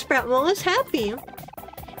 This Sproutmole is happy.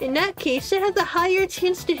 In that case, it has a higher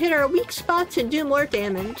chance to hit our weak spots and do more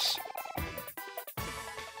damage.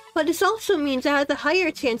 But this also means it has a higher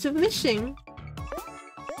chance of missing.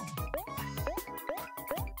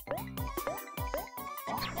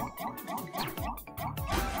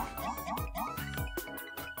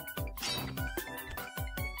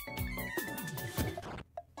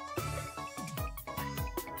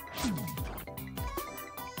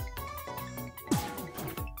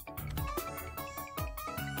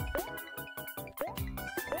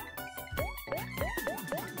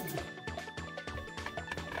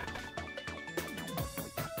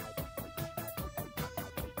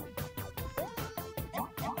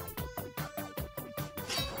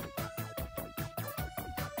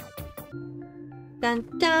 Dun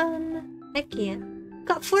dun! Heck yeah.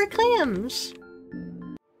 Got 4 clams!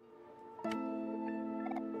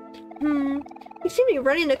 You seem to be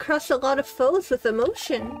running across a lot of foes with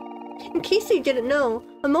emotion. In case you didn't know,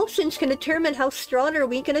 emotions can determine how strong or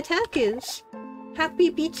weak an attack is.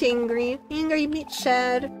 Happy beats angry, angry beats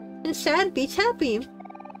sad, and sad beats happy.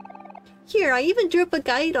 Here, I even drew up a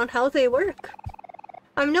guide on how they work.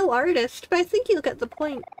 I'm no artist, but I think you'll get the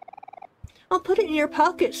point. I'll put it in your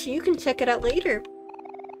pocket so you can check it out later.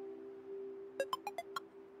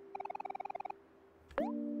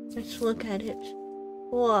 Let's look at it.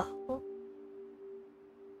 Whoa.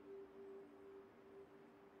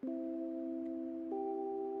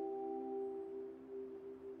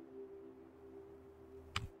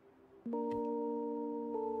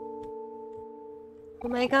 Oh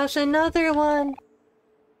my gosh, another one!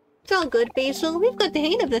 It's all good, Basil. We've got the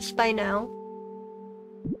hang of this by now.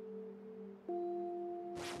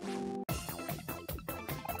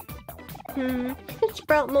 This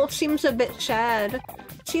Sproutmole seems a bit sad.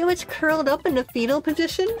 See how it's curled up in the fetal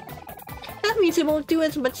position? That means it won't do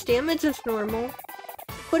as much damage as normal.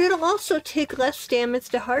 But it'll also take less damage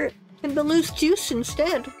to heart, and will lose juice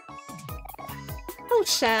instead. How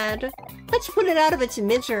sad. Let's put it out of its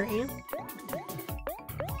misery.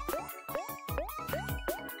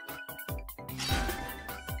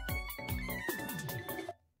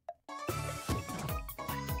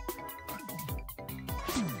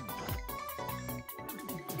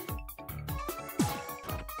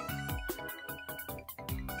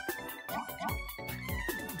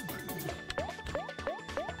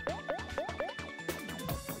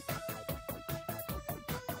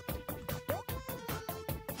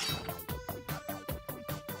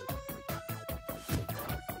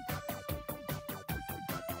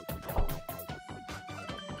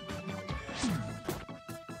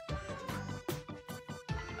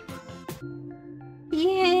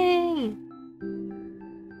 Yay!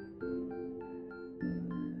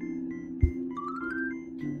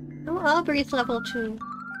 Oh, Aubrey's level 2.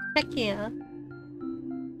 Heck yeah.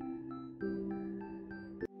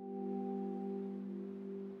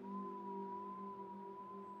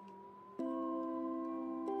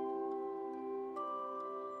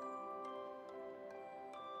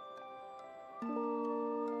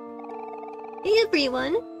 Hey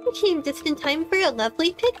everyone! We came just in time for a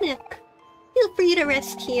lovely picnic. Feel free to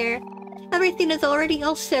rest here. Everything is already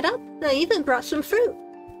all set up. I even brought some fruit.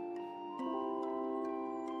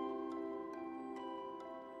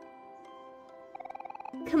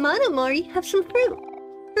 Come on, Omori, have some fruit.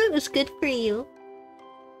 Fruit is good for you.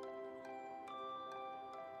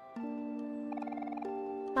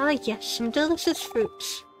 Ah yes, some delicious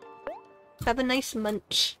fruits. Have a nice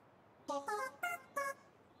munch.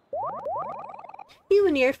 You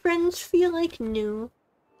and your friends feel like new.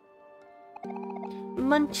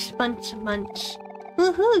 Munch, munch, munch.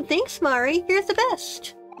 Woohoo, thanks Mari, you're the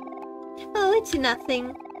best. Oh, it's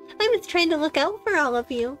nothing. I was trying to look out for all of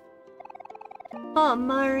you. Aw,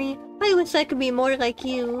 Mari, I wish I could be more like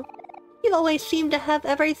you. You always seem to have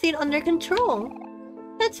everything under control.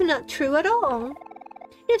 That's not true at all.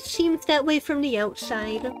 It seems that way from the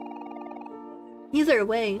outside. Either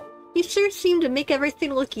way, you sure seem to make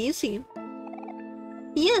everything look easy.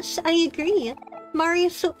 Yes, I agree. Mari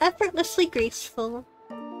is so effortlessly graceful.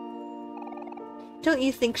 Don't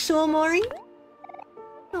you think so, Omori?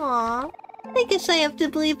 Aw, I guess I have to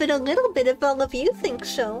believe it a little bit if all of you think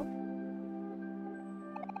so.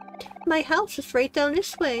 My house is right down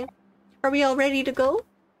this way. Are we all ready to go?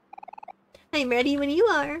 I'm ready when you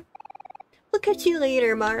are. We'll catch you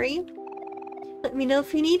later, Mari. Let me know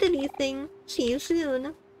if you need anything. See you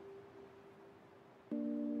soon.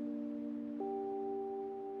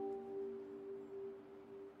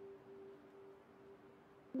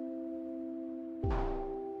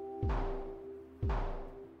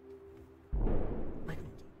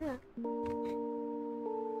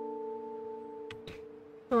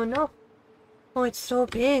 Oh no. Oh, it's so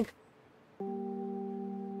big.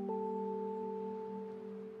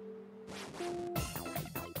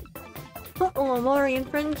 Uh-oh, Omori and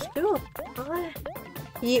friends too. Ah.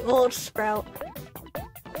 Ye old sprout.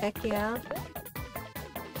 Heck yeah.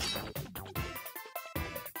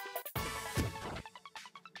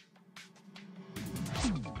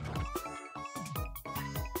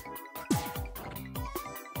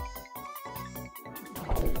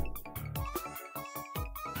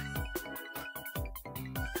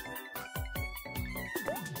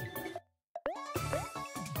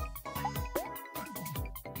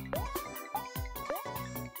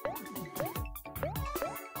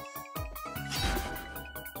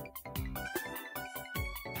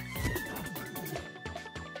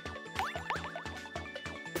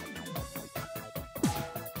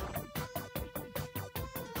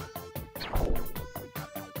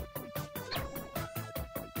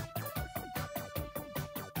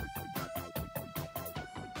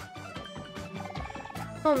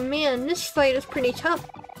 Oh man, this fight is pretty tough.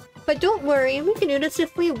 But don't worry, we can do this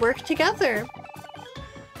if we work together.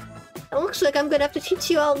 It looks like I'm gonna have to teach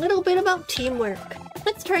you all a little bit about teamwork.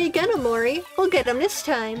 Let's try again, Omori. We'll get him this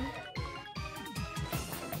time.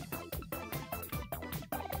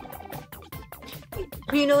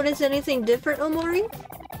 You notice anything different, Omori?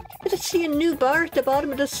 I just see a new bar at the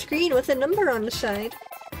bottom of the screen with a number on the side.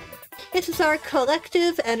 This is our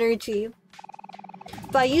collective energy.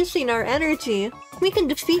 By using our energy, we can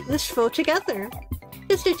defeat this foe together.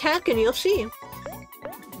 Just attack and you'll see.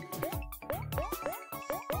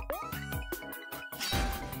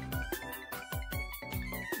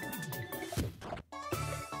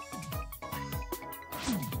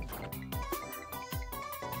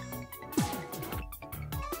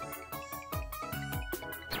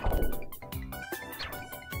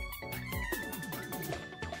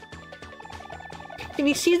 Can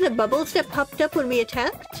you see the bubbles that popped up when we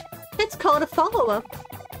attacked? That's called a follow-up.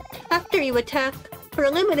 After you attack, for a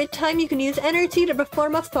limited time you can use energy to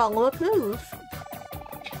perform a follow-up move.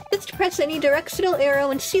 Just press any directional arrow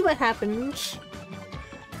and see what happens.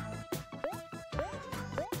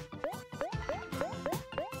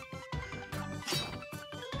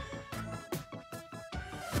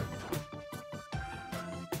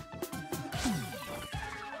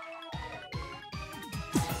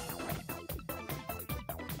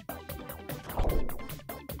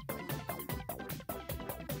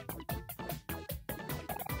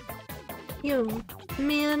 Yo,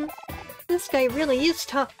 man, this guy really is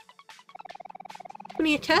tough. When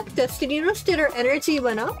he attacked us, did you notice that our energy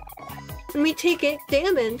went up? When we take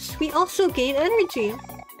damage, we also gain energy.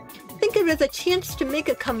 Think of it as a chance to make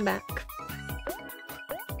a comeback.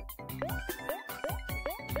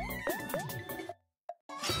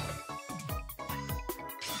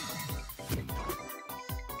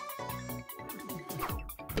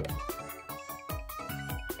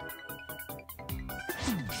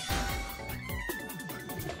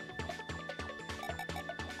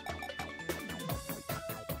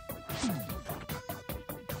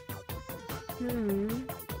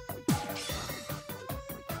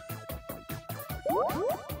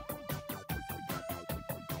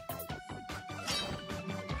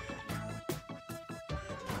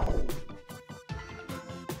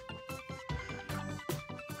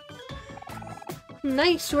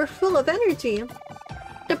 Nice, we're full of energy.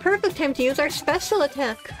 The perfect time to use our special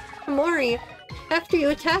attack. Omori, after you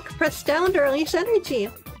attack, press down to release energy.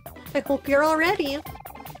 I hope you're all ready.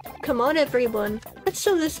 Come on everyone, let's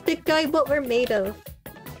show this big guy what we're made of.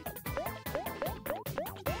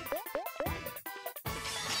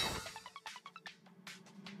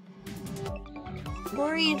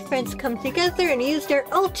 Omori and friends come together and use their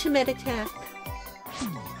ultimate attack.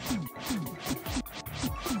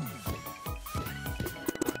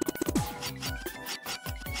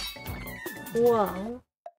 Whoa.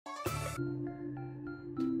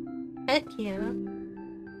 Heck yeah.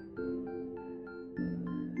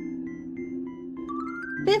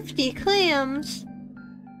 50 clams!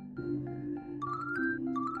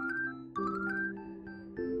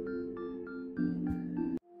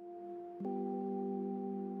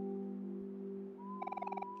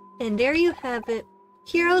 And there you have it.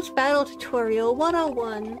 Heroes Battle Tutorial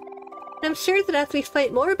 101. I'm sure that as we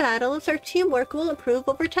fight more battles, our teamwork will improve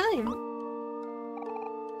over time.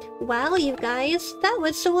 Wow, you guys, that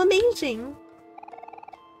was so amazing!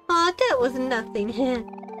 Aw, that was nothing.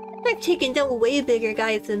 I've taken down way bigger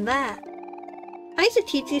guys than that. I should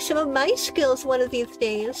teach you some of my skills one of these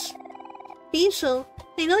days. Basil,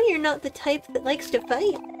 I know you're not the type that likes to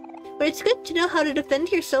fight, but it's good to know how to defend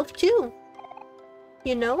yourself too.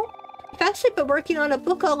 You know, I've actually been working on a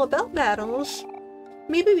book all about battles.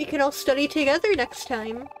 Maybe we can all study together next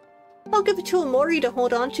time. I'll give it to Omori to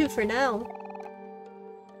hold on to for now.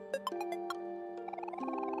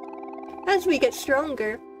 As we get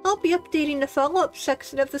stronger, I'll be updating the follow-up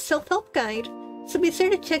section of the self-help guide, so be sure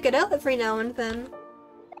to check it out every now and then.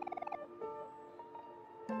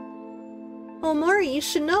 Omori, you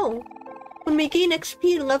should know. When we gain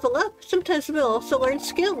XP and level up, sometimes we'll also learn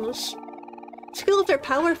skills. Skills are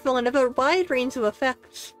powerful and have a wide range of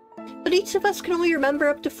effects, but each of us can only remember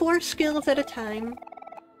up to 4 skills at a time.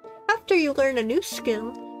 After you learn a new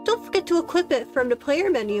skill, don't forget to equip it from the player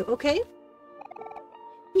menu, okay?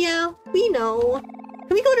 Yeah, we know.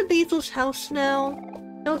 Can we go to Basil's house now?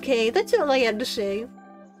 Okay, that's all I had to say.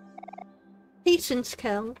 Patience,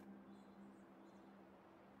 Kel.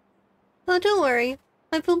 Oh, don't worry.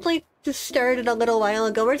 I felt like this started a little while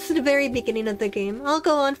ago. It's the very beginning of the game. I'll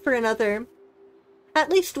go on for at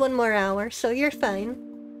least 1 more hour, so you're fine.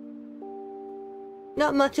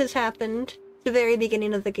 Not much has happened. The very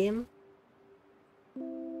beginning of the game.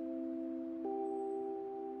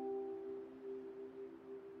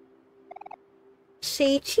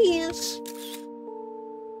 Say cheese.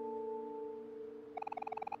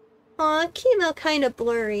 Aw, it came out kinda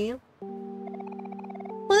blurry.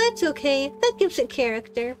 Well, that's okay. That gives it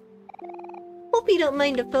character. Hope you don't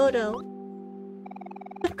mind a photo.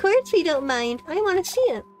 Of course we don't mind. I want to see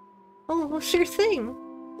it. Oh, well, sure thing.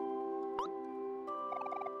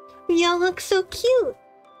 We all look so cute.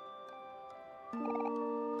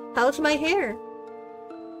 How's my hair?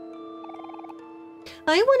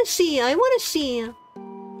 I want to see. I want to see.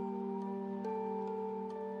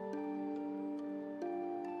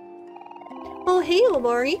 Oh, hey,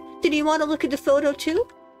 Omori. Did you want to look at the photo too?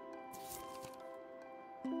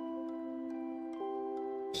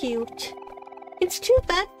 Cute. It's too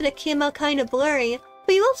bad that it came out kind of blurry,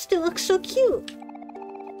 but you all still look so cute.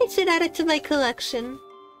 I should add it to my collection.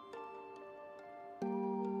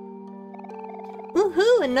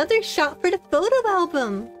 Woohoo! Another shot for the photo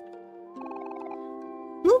album!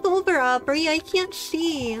 Move over, Aubrey. I can't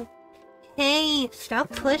see. Hey, stop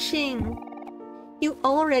pushing. You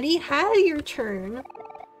already had your turn.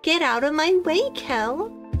 Get out of my way,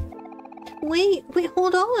 Kel. Wait,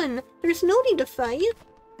 hold on. There's no need to fight.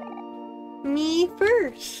 Me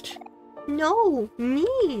first. No, me.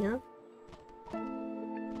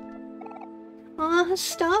 Aw,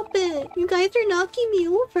 stop it. You guys are knocking me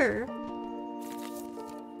over.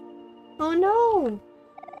 Oh no.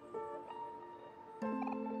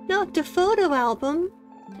 Not the photo album.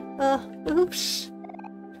 Oops.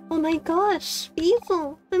 Oh my gosh,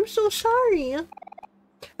 Basil, I'm so sorry.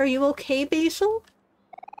 Are you okay, Basil?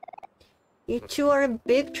 You two are in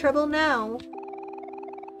big trouble now.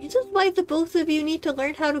 This is why the both of you need to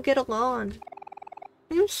learn how to get along.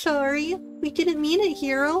 I'm sorry. We didn't mean it,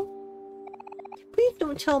 Hero. Please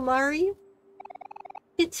don't tell Mari.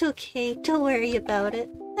 It's okay. Don't worry about it.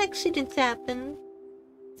 Accidents happen.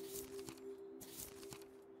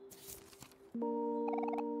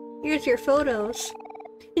 Here's your photos.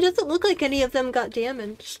 It doesn't look like any of them got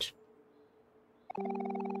damaged.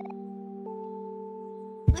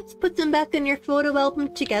 put them back in your photo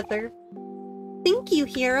album together. Thank you,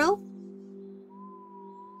 Hero.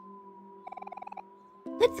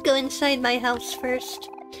 Let's go inside my house first.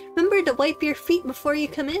 Remember to wipe your feet before you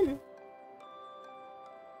come in.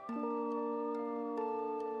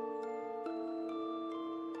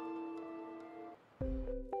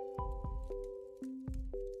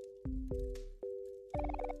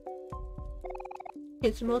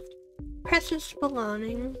 His most precious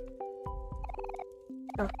belonging.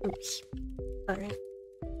 Oh, oops. Alright.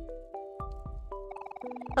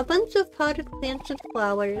 A bunch of potted plants and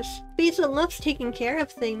flowers. Basil loves taking care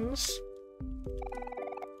of things.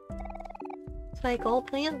 It's like all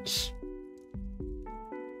plants.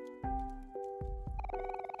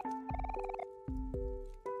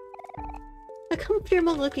 A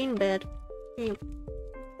comfortable looking bed.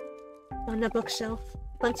 On the bookshelf.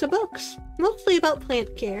 Bunch of books. Mostly about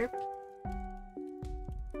plant care.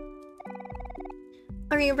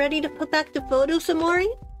 Are you ready to put back the photos, Omori?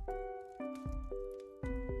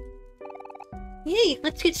 Yay,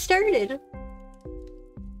 let's get started!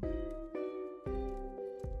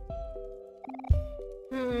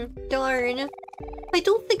 Darn. I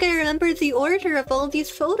don't think I remember the order of all these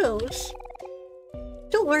photos.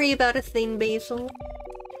 Don't worry about a thing, Basil.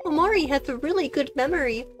 Omori has a really good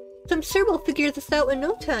memory, so I'm sure we'll figure this out in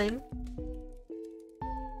no time.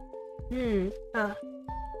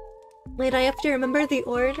 Wait, I have to remember the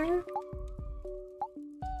order?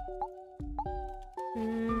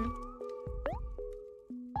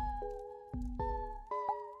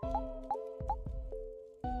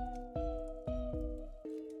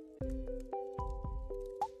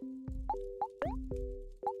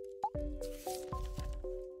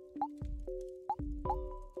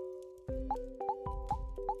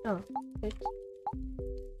 Oh,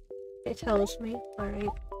 it tells me. Alright.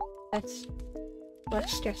 That's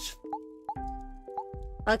less stressful.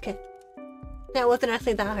 Okay. That wasn't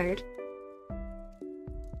actually that hard.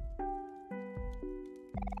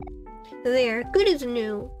 There, good as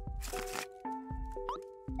new.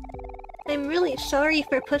 I'm really sorry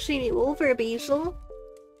for pushing you over, Basil.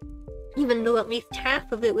 Even though at least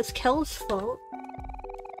half of it was Kel's fault.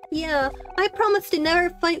 Yeah, I promise to never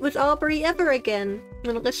fight with Aubrey ever again,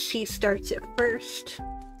 unless she starts it first.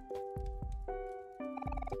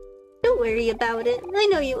 Don't worry about it. I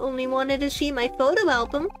know you only wanted to see my photo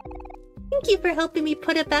album. Thank you for helping me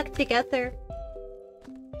put it back together.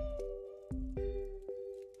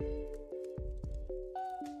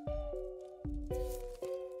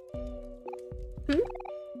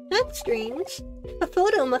 That's strange. A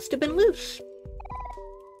photo must have been loose.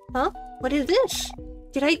 Huh? What is this?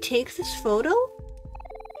 Did I take this photo?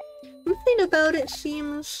 Something about it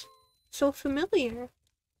seems so familiar.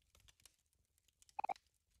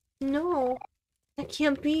 No, that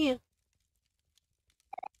can't be.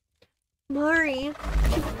 Mari.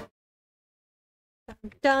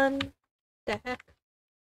 I'm done. The heck.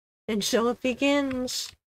 And so it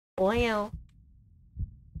begins. Wow.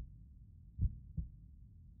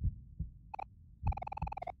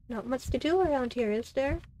 Not much to do around here, is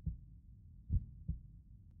there?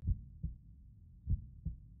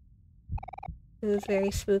 This is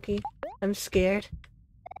very spooky. I'm scared.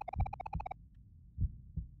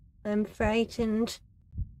 I'm frightened.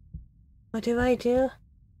 What do I do?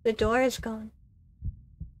 The door is gone.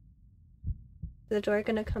 Is the door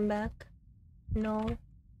gonna come back? No.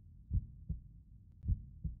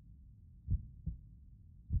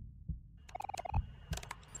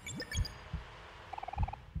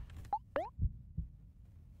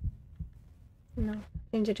 No,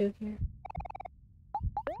 nothing to do here.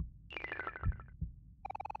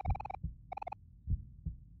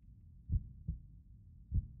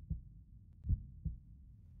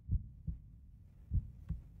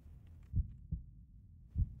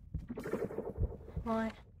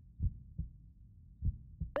 What?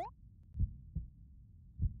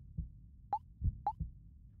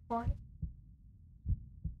 What?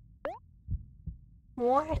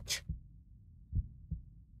 What?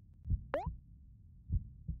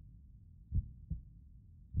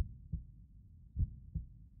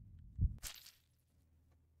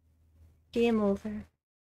 Game over.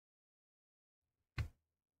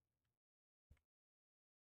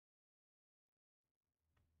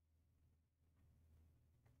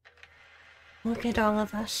 Look at all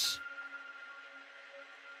of us.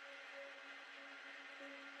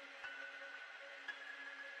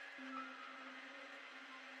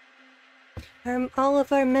 All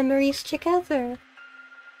of our memories together.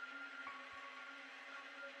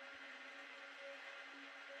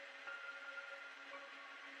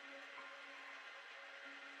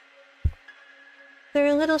 They're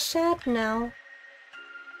a little sad now.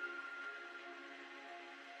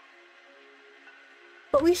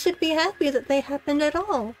 But we should be happy that they happened at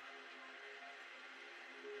all.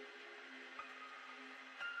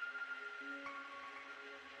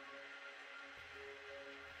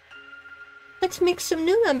 Let's make some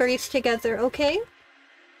new memories together, okay?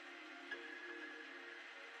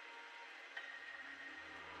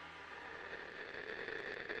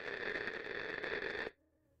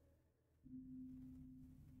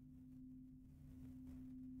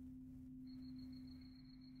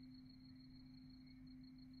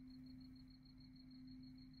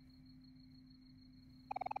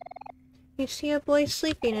 You see a boy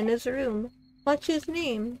sleeping in his room. What's his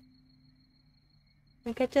name?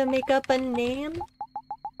 I get to make up a name?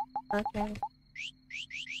 Okay.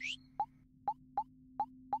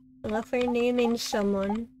 Well, for naming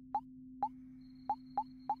someone.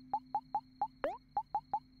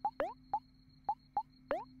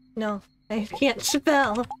 No, I can't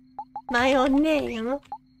spell my own name.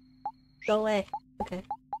 Go away. Okay.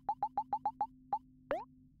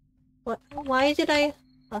 What? Why did I...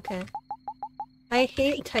 Okay. I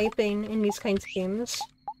hate typing in these kinds of games.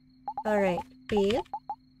 Alright. B.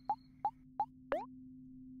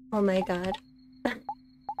 Oh my god.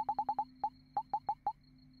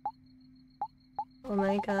 Oh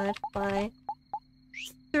my god. Why?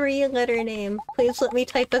 3-letter name. Please let me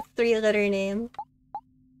type a 3-letter name.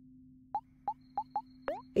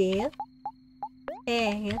 B.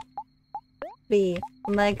 A. B.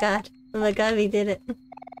 Oh my god. Oh my god, we did it.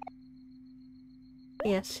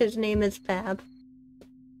 Yes, his name is Bab.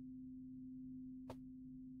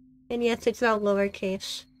 And yes, it's all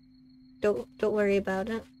lowercase. Don't worry about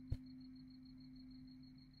it.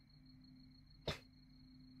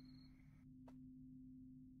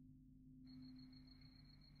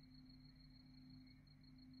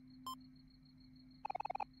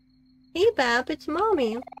 Hey Bab, it's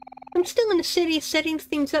Mommy. I'm still in the city setting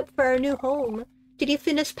things up for our new home. Did you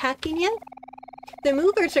finish packing yet? The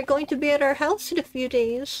movers are going to be at our house in a few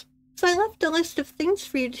days, so I left a list of things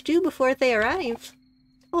for you to do before they arrive.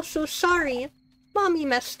 Oh, so sorry. Mommy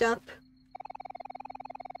messed up.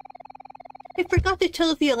 I forgot to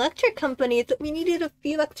tell the electric company that we needed a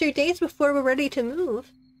few extra days before we're ready to move.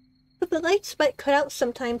 But the lights might cut out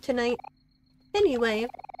sometime tonight. Anyway,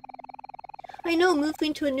 I know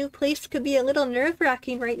moving to a new place could be a little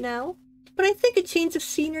nerve-wracking right now, but I think a change of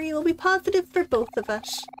scenery will be positive for both of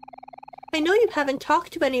us. I know you haven't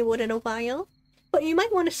talked to anyone in a while, but you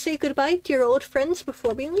might want to say goodbye to your old friends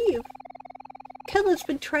before we leave. Kella's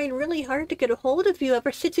been trying really hard to get a hold of you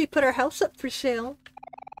ever since we put our house up for sale.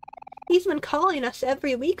 He's been calling us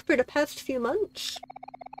every week for the past few months.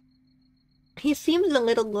 He seems a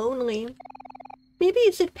little lonely. Maybe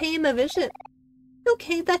you should pay him a visit.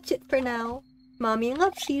 Okay, that's it for now. Mommy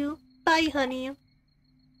loves you. Bye, honey.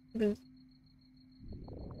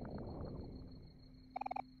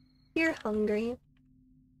 You're hungry.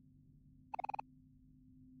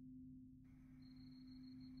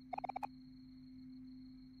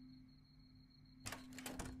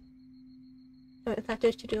 Oh, is that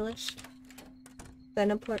there's to-do list? Is that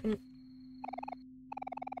important?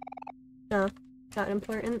 No, not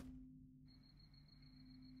important.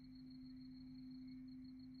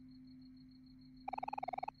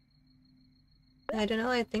 I don't know,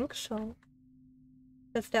 I think so.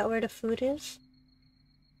 Is that where the food is?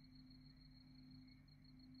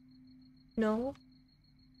 No?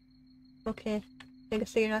 Okay. I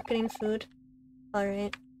guess you're not getting food.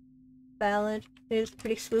 Alright. Valid. It is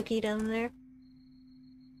pretty spooky down there.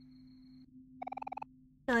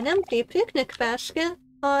 An empty picnic basket?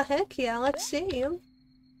 Aw, heck yeah, let's see.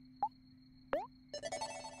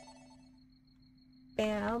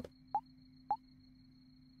 Bab.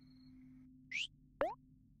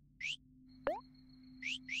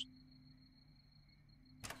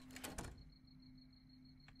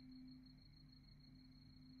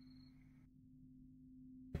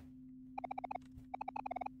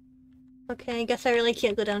 Okay, I guess I really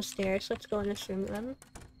can't go downstairs. Let's go in this room then.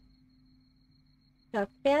 A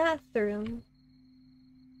bathroom.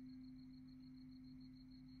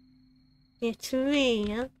 It's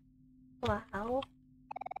me. Wow.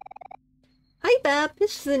 Hi, Bab.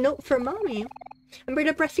 This is a note from Mommy. Remember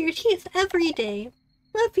to brush your teeth every day.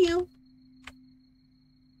 Love you.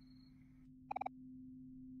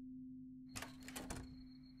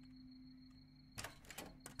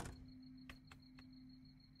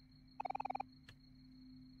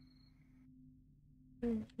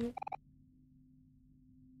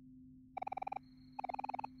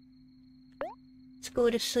 Let's go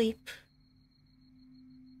to sleep.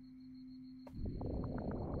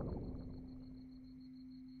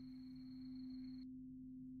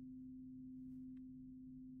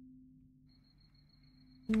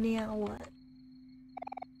 Now what?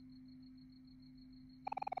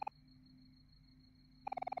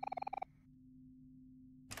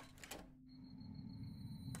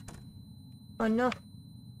 Oh no.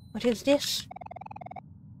 What is this?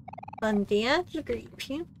 That's creepy.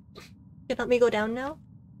 Can help me go down now?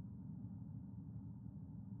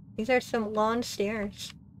 These are some long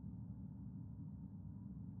stairs.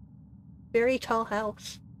 Very tall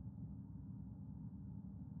house.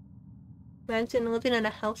 Imagine living in a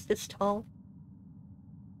house this tall.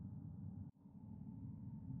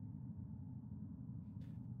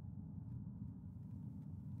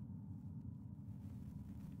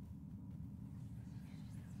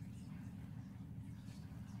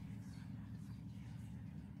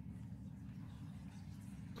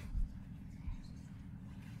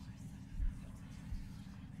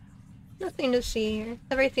 Nothing to see here.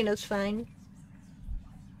 Everything is fine.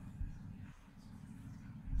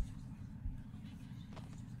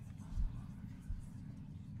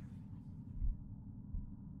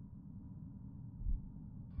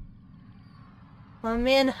 Oh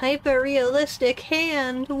man, hyper-realistic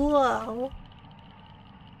hand! Whoa!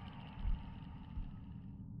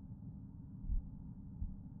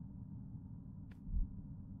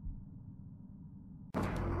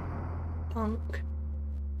 Punk.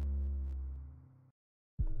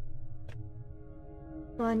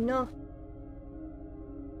 Oh no.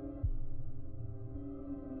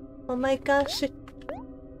 Oh my gosh, it's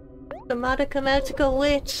the Madoka magical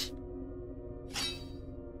witch!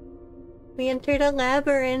 We entered a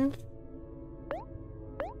labyrinth.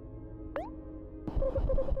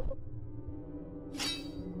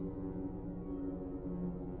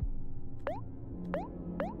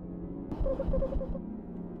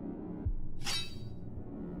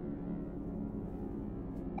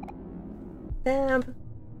 Bam.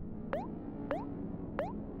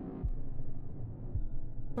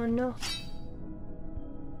 Oh no.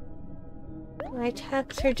 My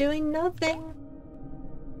attacks are doing nothing.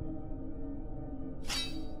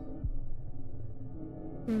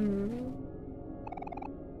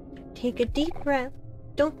 Take a deep breath.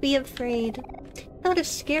 Don't be afraid. Not as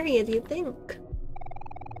scary as you think.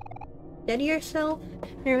 Steady yourself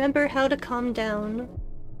and remember how to calm down.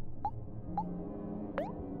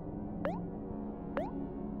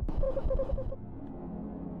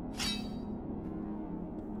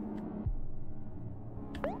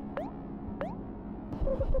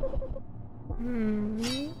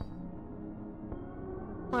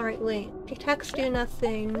 Alright, wait. Attacks do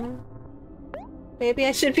nothing. Maybe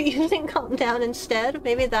I should be using calm down instead?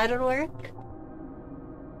 Maybe that'll work?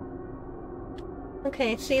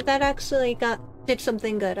 Okay, see, that actually did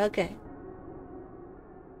something good, okay.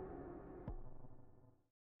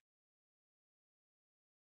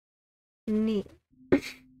 Neat.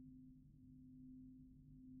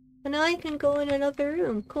 And now I can go in another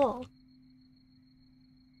room, cool.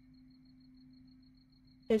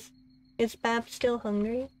 Is Bab still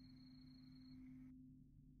hungry?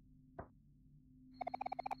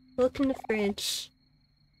 Look in the fridge.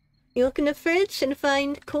 You look in the fridge and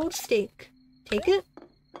find cold steak. Take it?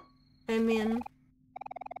 I mean...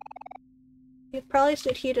 You probably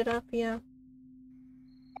should heat it up, yeah.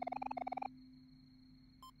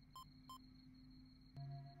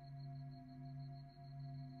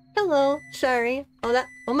 Hello, sorry. Oh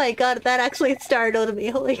my god, that actually startled me,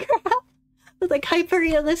 holy crap. It was like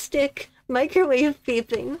hyper-realistic microwave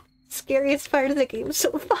beeping. Scariest part of the game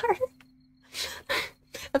so far.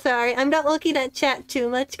 I'm sorry, I'm not looking at chat too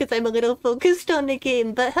much because I'm a little focused on the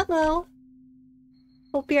game, but hello!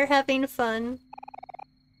 Hope you're having fun.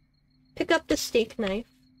 Pick up the steak knife.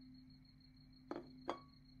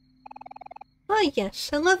 Ah yes,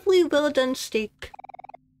 a lovely well-done steak.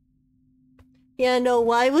 Yeah, no,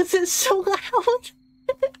 why was it so loud?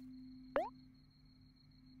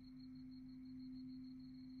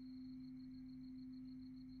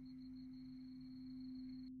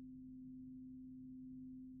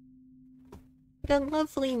 A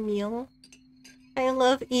lovely meal. I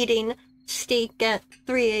love eating steak at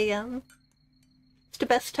 3 AM. It's the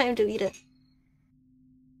best time to eat it.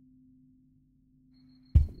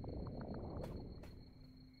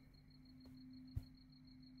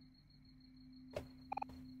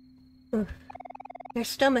 Ugh. Your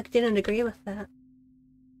stomach didn't agree with that.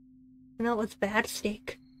 I know it was bad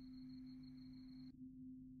steak.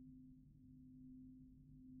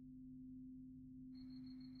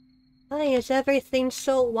 Why is everything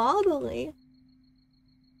so wobbly?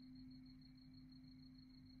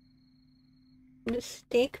 Did the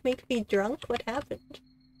steak make me drunk? What happened?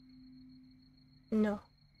 No,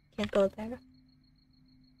 can't go there.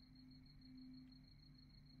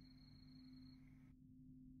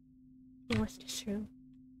 What's this room?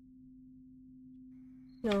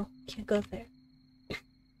 No, can't go there.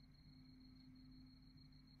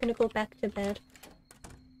 Gonna go back to bed.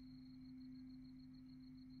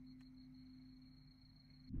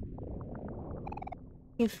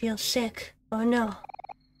 You feel sick. Oh no.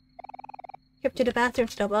 Trip to the bathroom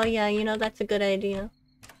stop. Oh yeah, you know that's a good idea.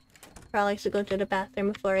 Probably should go to the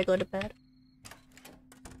bathroom before I go to bed.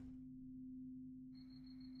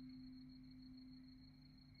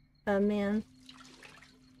 Oh man.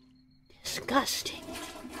 Disgusting.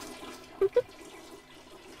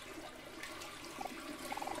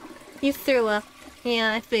 You threw up.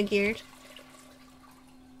 Yeah, I figured.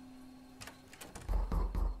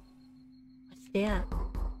 What's that?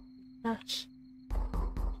 Gosh.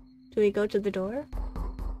 Do we go to the door?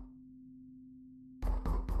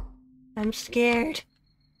 I'm scared.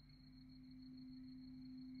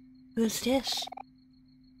 Who's this?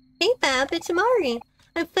 Hey Bab, it's Mari.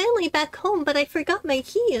 I'm finally back home, but I forgot my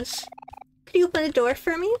keys. Could you open the door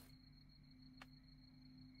for me?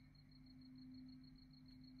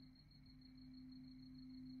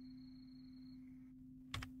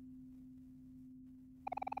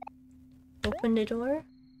 Open the door?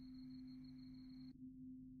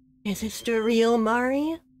 Is this the real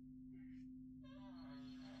Mari?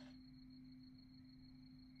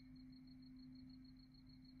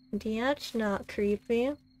 That's not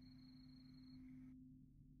creepy.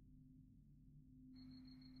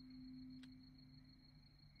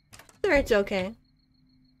 Sure, it's okay. I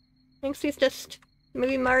think she's just...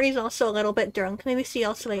 Maybe Mari's also a little bit drunk. Maybe she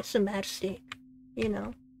also ate some bad steak. You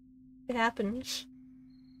know. It happens.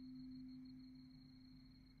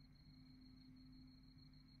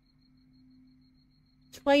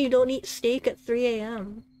 That's why you don't eat steak at 3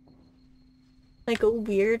 AM. Like a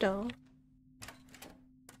weirdo.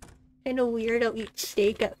 And a weirdo eats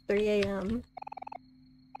steak at 3 AM.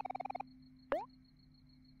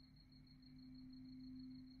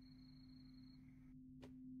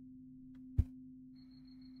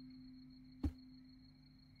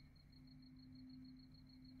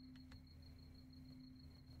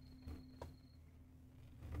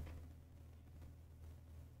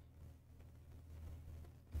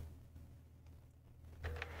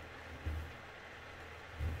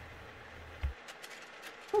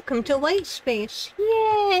 Welcome to White Space!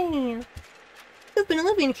 Yay! You've been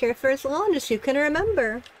living here for as long as you can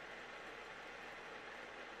remember.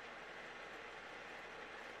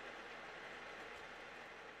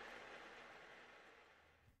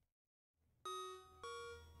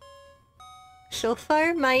 So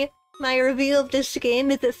far, my review of this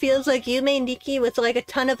game is it feels like Yume Nikki with like a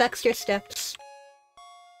ton of extra steps.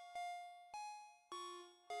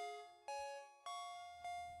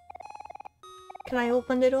 Can I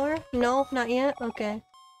open the door? No, not yet? Okay.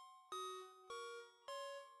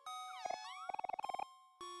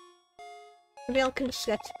 Maybe I'll can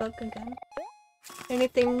sketchbook again.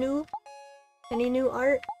 Anything new? Any new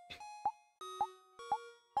art?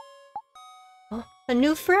 Oh, a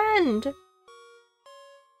new friend!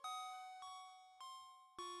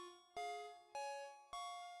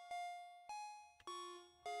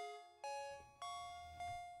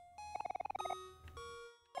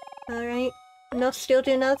 Alright. No, still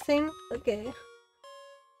do nothing? Okay.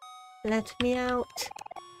 Let me out.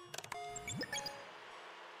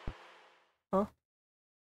 Oh.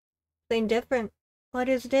 Something different. What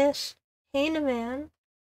is this? Hey, man.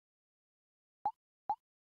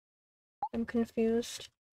 I'm confused.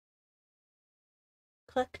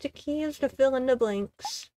 Collect the keys to fill in the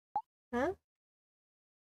blanks. Huh?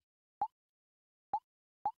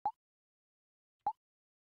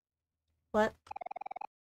 What?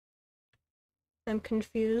 I'm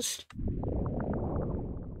confused.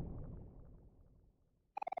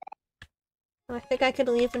 Oh, I think I could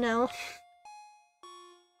leave now.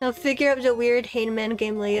 I'll figure out the weird Hayman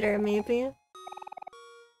game later, maybe.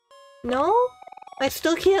 No? I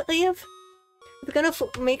still can't leave? It's gonna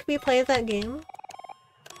make me play that game?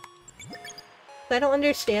 I don't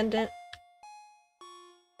understand it.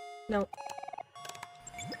 No.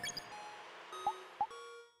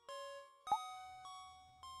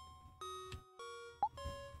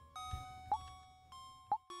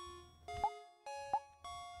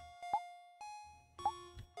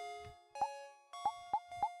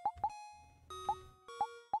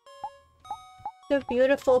 It's a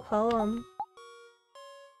beautiful poem.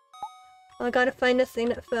 Oh, I gotta find the thing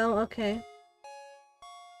that fell. Okay.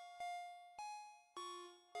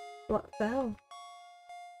 What fell?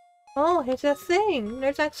 Oh, it's a thing!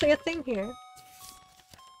 There's actually a thing here.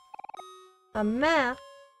 A map?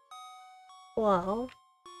 Wow.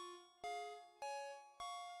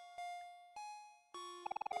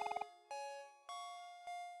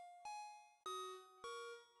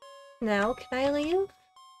 Now can I leave?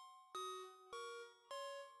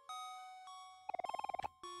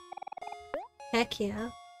 Heck yeah.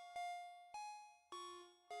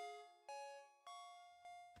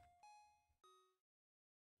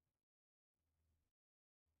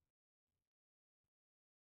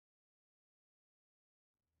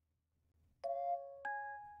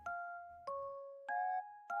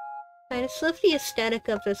 I just love the aesthetic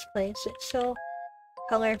of this place. It's so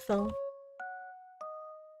colorful.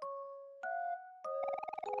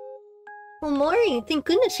 Omori, thank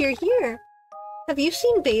goodness you're here. Have you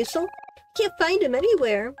seen Basil? Can't find him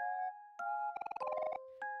anywhere.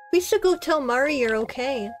 We should go tell Mari you're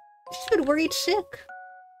okay. She's been worried sick.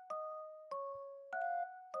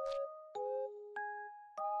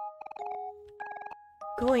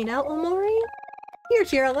 Going out, Omori?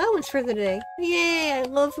 Here's your allowance for the day. Yay, I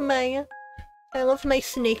love my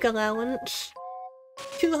snake allowance.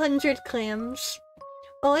 200 clams.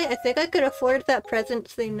 Oh wait, I think I could afford that present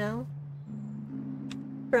thing now.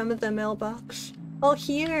 From the mailbox. Oh,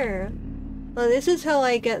 here! Oh, this is how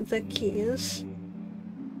I get the keys.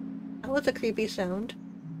 That was a creepy sound.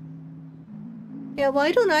 Yeah,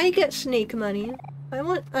 why don't I get snake money? I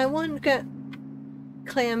want to get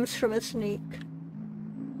clams from a snake.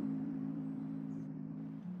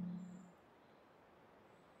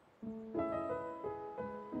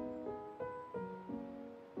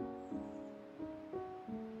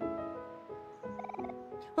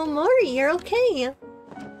 Oh, Mori, you're okay.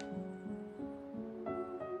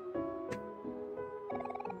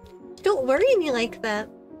 Don't worry me like that.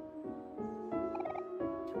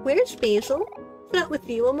 Where's Basil? Is that with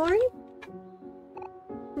you, Omori?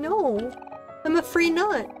 No, I'm afraid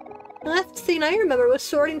not. The last thing I remember was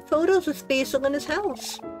sorting photos with Basil in his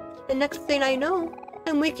house. The next thing I know,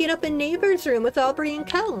 I'm waking up in neighbor's room with Aubrey and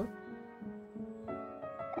Kel.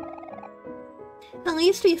 At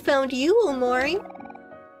least we found you, Omori.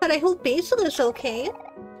 But I hope Basil is okay.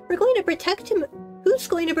 We're going to protect him. Who's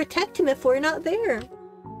going to protect him if we're not there?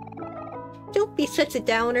 Don't be such a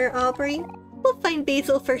downer, Aubrey. We'll find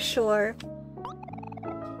Basil for sure.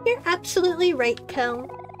 You're absolutely right, Kel.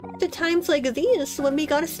 It's at times like these when we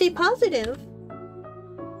gotta stay positive.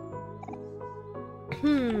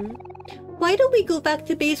 Why don't we go back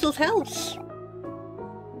to Basil's house?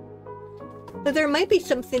 There might be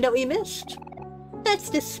something that we missed. That's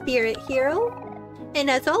the spirit, hero. And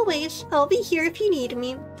as always, I'll be here if you need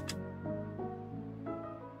me.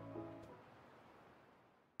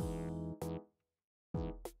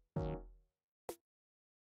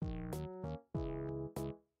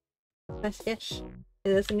 What's this?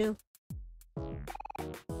 It is new.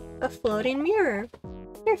 A floating mirror.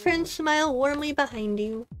 Your friends smile warmly behind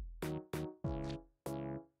you.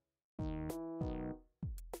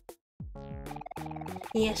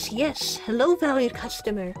 Yes, yes. Hello, valued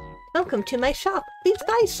customer. Welcome to my shop. Please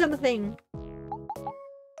buy something.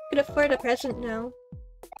 Could afford a present now.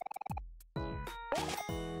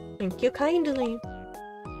 Thank you kindly.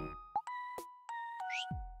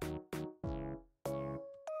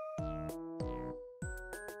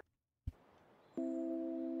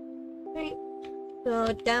 Right.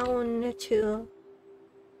 Go down to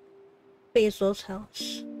Basil's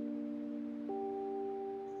house.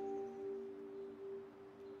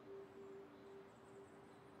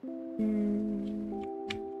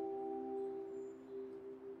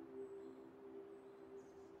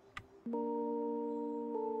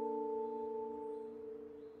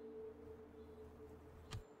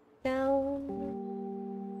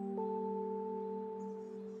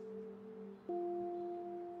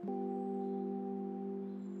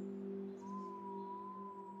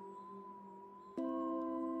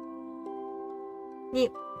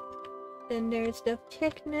 Yep. Then there's the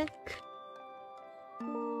picnic.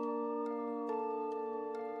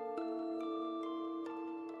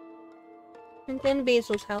 And then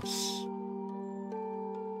Basil's house.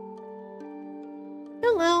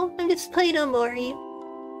 Hello, I'm just playing Omori.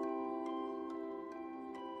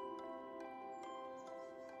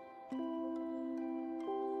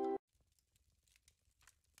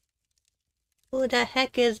 Who the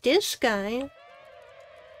heck is this guy?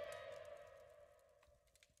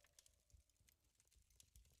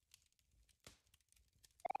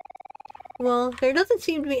 Well, there doesn't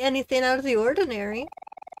seem to be anything out of the ordinary.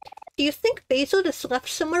 Do you think Basil just left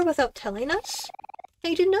somewhere without telling us?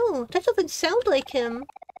 I don't know, that doesn't sound like him.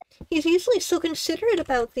 He's usually so considerate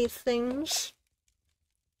about these things.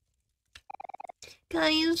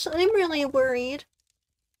 Guys, I'm really worried.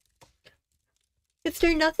 Is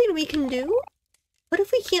there nothing we can do? What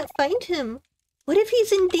if we can't find him? What if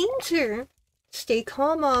he's in danger? Stay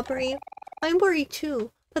calm, Aubrey. I'm worried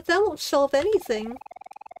too, but that won't solve anything.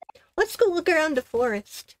 Let's go look around the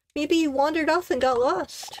forest. Maybe you wandered off and got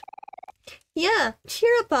lost. Yeah,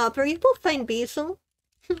 cheer up, Aubrey. We'll find Basil.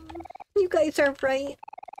 You guys are right.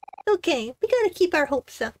 Okay, we gotta keep our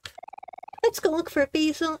hopes up. Let's go look for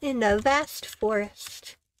Basil in the vast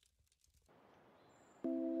forest.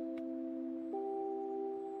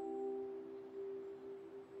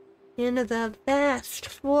 In the vast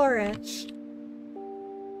forest.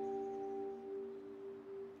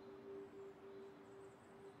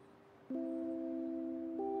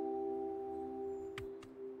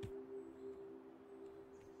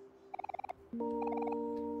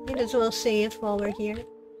 Might as well save while we're here.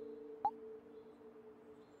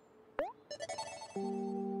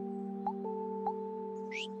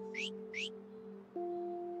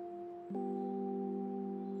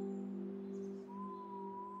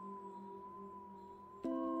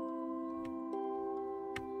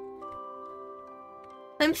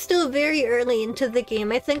 I'm still very early into the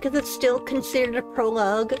game. I think it's still considered a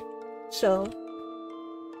prologue, so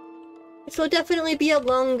this will definitely be a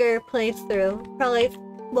longer playthrough. Probably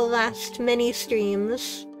will last many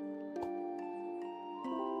streams.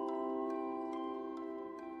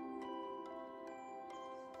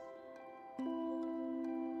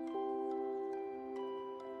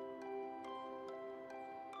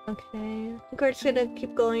 Okay, I think we're just gonna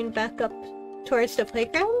keep going back up towards the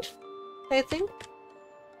playground, I think.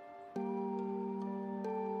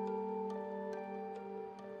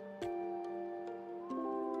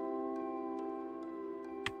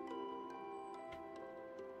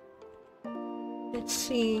 Let's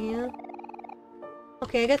see.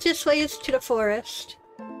 Okay, I guess this way is to the forest.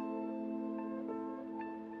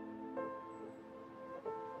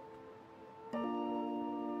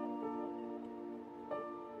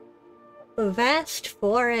 A vast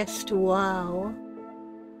forest, wow.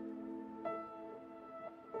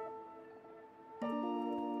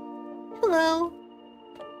 Hello.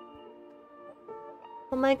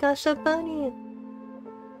 Oh my gosh, a bunny.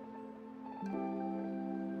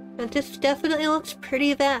 And this definitely looks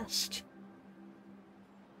pretty vast.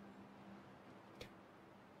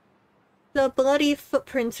 The bloody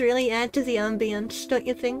footprints really add to the ambience, don't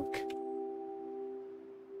you think?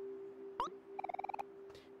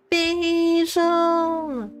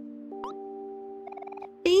 Basil!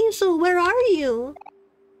 Basil, where are you?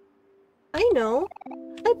 I know.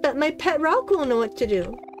 I bet my pet rock will know what to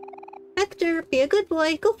do. Hector, be a good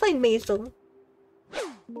boy. Go find Basil.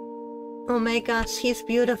 Oh my gosh, he's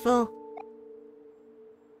beautiful.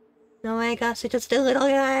 Oh my gosh, it's just a little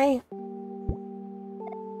guy.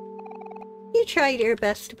 You tried your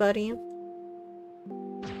best, buddy.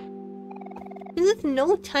 There's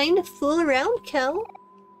no time to fool around, Kel.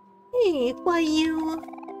 Hey, why you...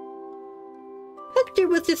 Hector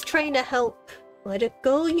was just trying to help. Let it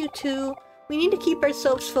go, you two. We need to keep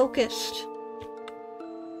ourselves focused.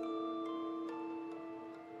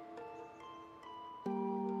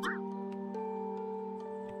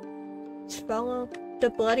 Let's follow the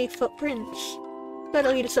bloody footprints.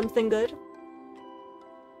 That'll lead to something good.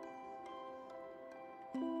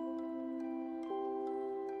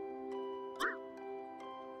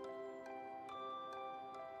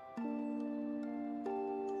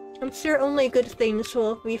 I'm sure only good things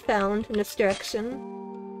will be found in this direction.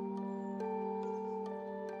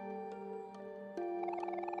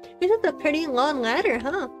 This is a pretty long ladder,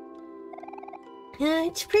 huh? Yeah,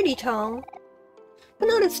 it's pretty tall. But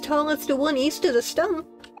not as tall as the one east of the stump.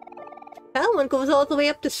 That one goes all the way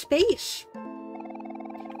up to space.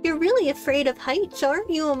 You're really afraid of heights, aren't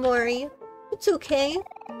you, Omori? It's okay.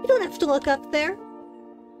 You don't have to look up there.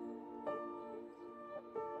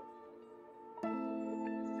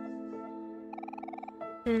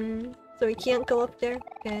 So we can't go up there?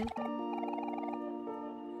 Okay.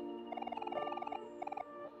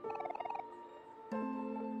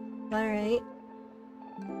 Alright.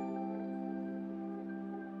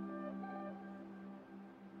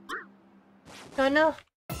 Oh no!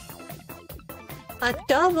 A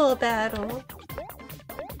double battle!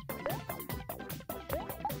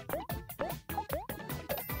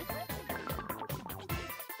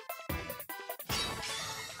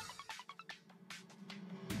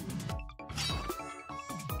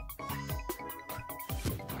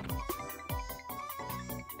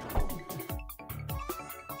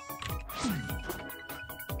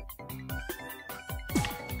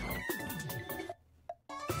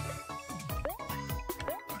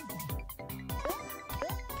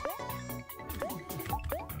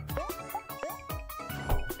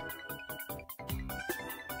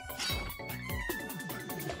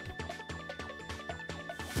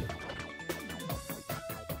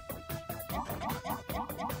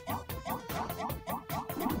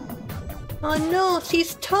 Oh no,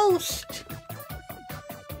 she's toast!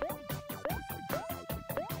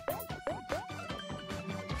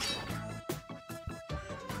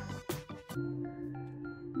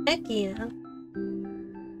 Heck yeah.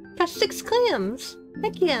 Got 6 clams!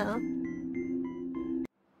 Heck yeah.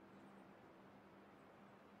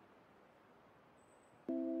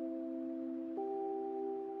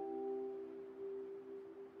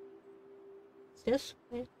 This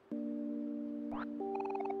way.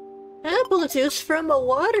 Apple juice from a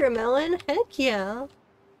watermelon? Heck yeah.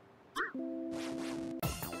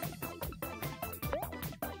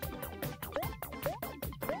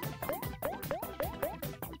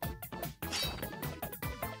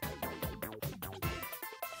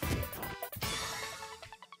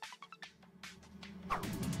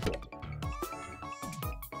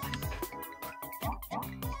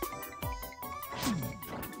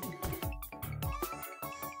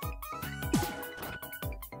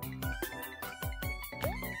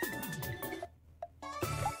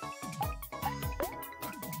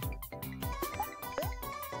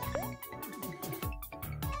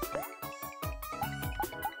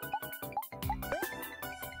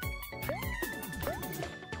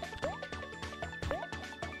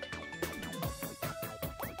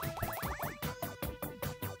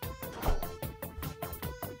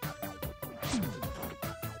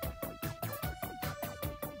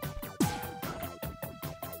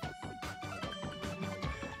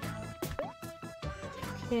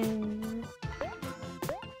 Okay.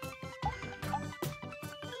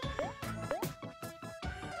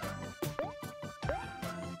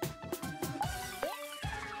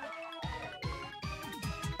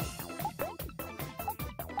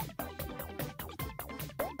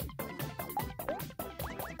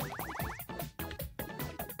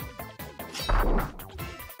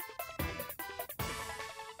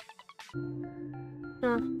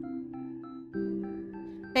 Huh.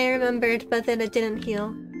 I remembered, but then it didn't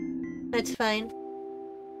heal. That's fine.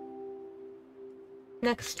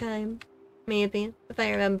 Next time. Maybe, if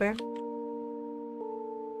I remember.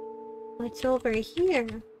 What's over here?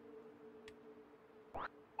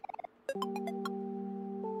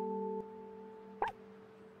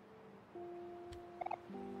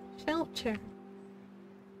 Shelter.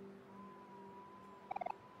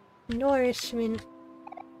 Nourishment.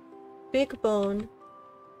 Big bone.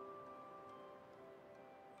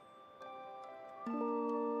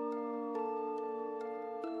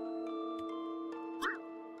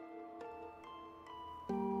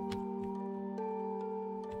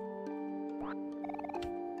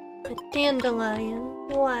 A dandelion.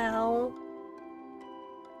 Wow.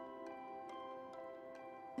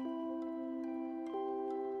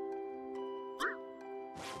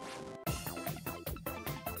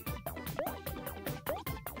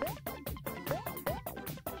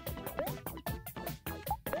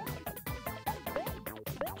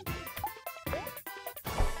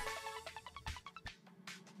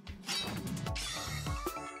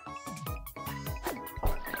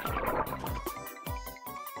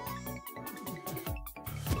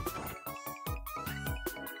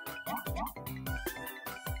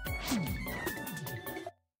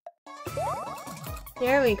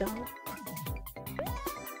 There we go.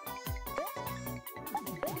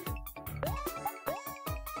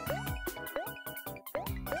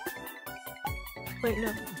 Wait,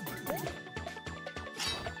 no.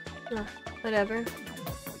 No, whatever.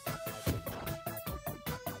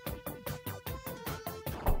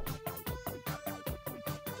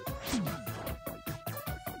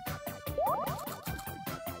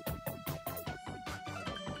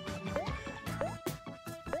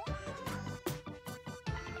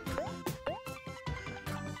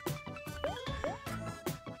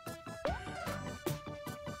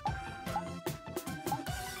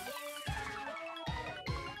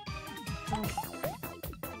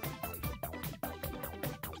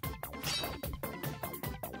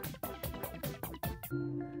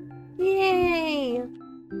 Yay!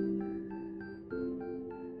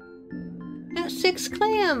 Got 6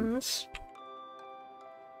 clams!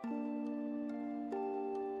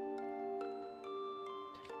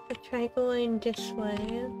 So try going this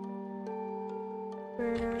way.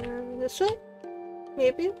 Or this way?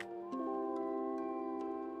 Maybe?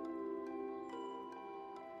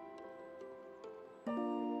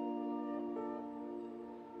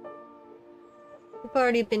 We've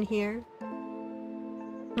already been here.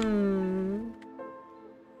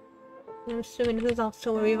 I'm assuming this is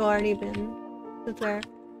also where we've already been. Is there?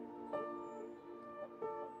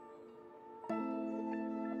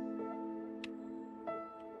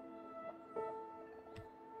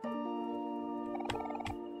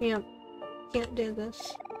 Yep. Can't do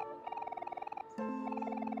this.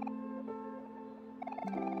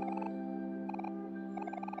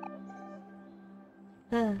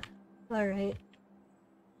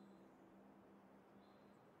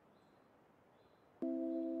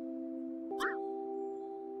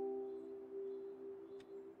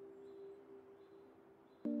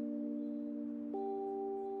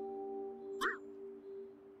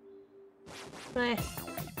 Eh.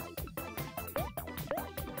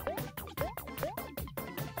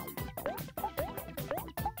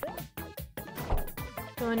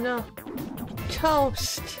 Oh no.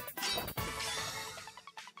 Toast!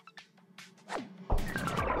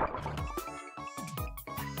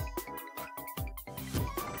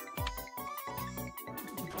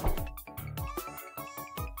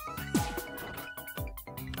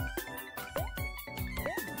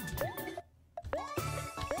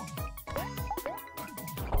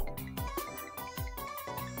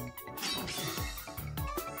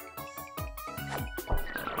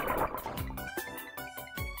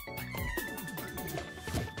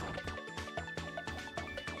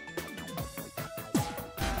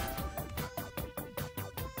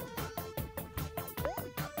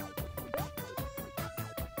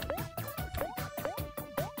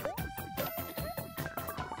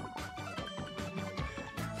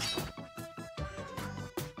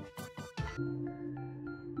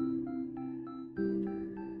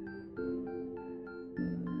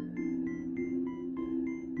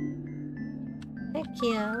 Heck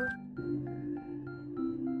yeah.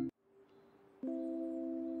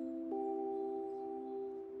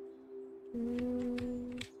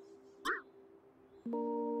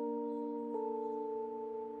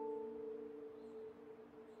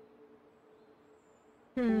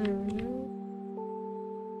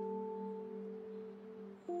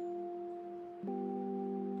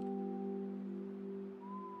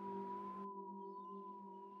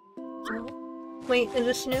 Wait, is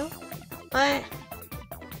this new? What?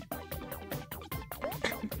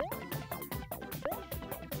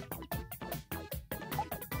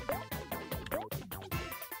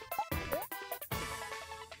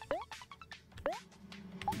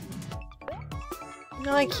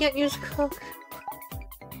 No, I can't use cook.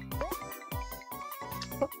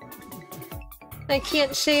 I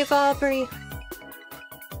can't save Aubrey.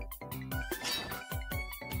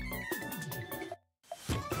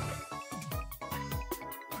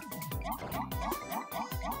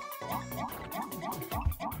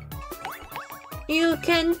 You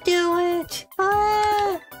can do it!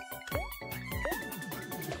 Ah!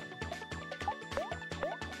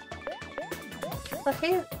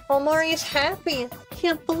 Okay, Omori is happy.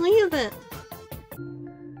 Can't believe it.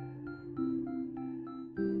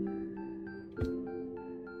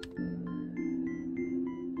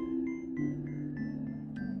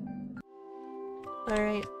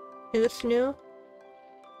 Alright, is this new?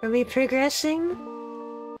 Are we progressing?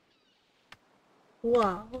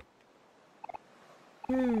 Wow.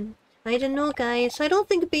 I don't know, guys. I don't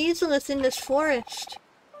think Basil is in this forest.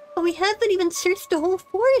 But we haven't even searched the whole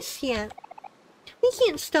forest yet. We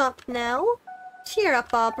can't stop now. Cheer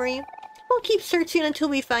up, Aubrey. We'll keep searching until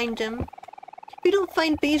we find him. If we don't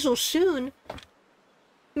find Basil soon,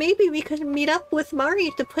 maybe we could meet up with Mari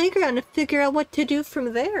at the playground and figure out what to do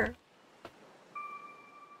from there.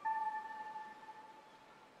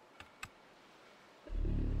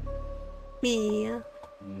 Me.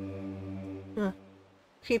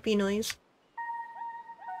 Creepy noise.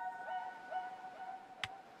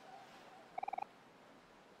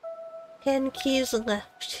 10 keys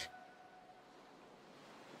left.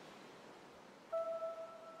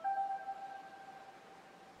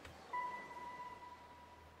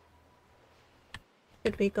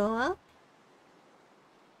 Should we go up?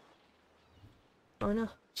 Oh no,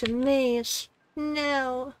 it's a maze.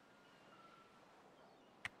 No.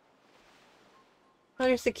 Oh,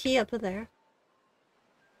 there's the key up there.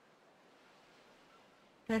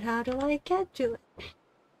 But how do I get to it?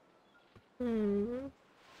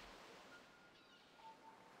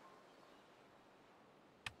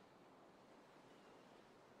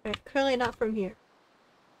 Alright, clearly not from here.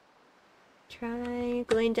 Try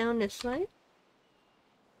going down this way.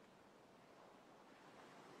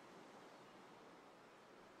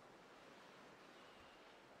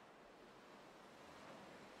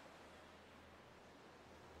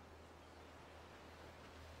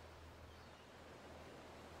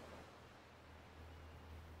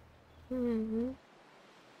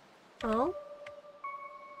 Oh?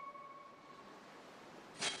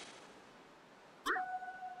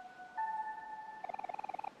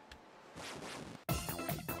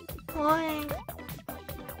 Why?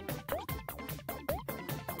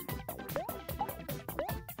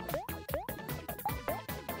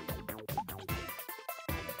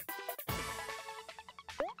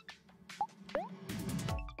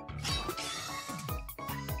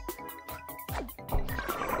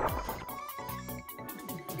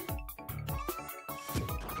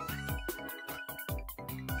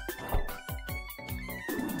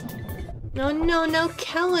 No, no, no,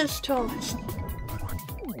 Kel is toast.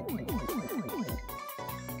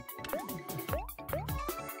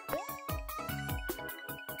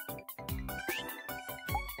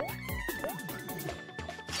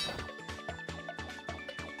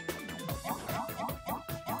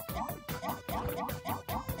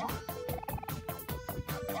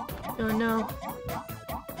 Oh no.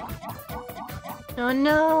 Oh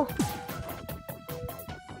no!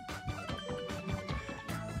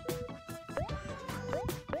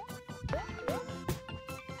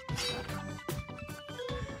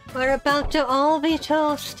 We're about to all be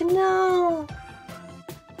toast. No!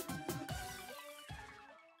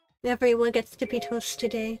 Everyone gets to be toast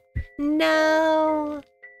today. No!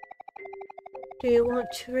 Do you want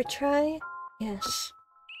to retry? Yes.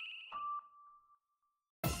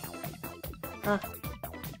 Ah.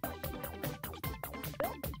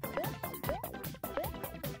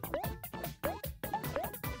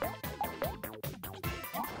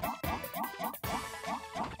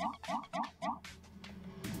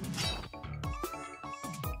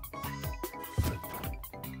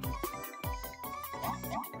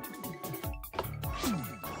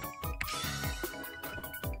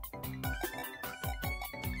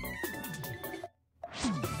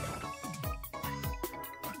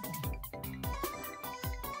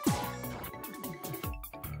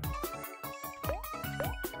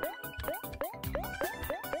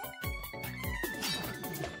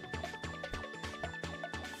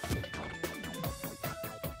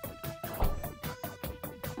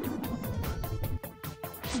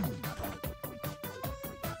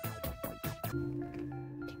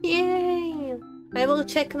 Yay! I will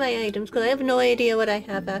check my items because I have no idea what I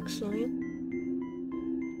have actually.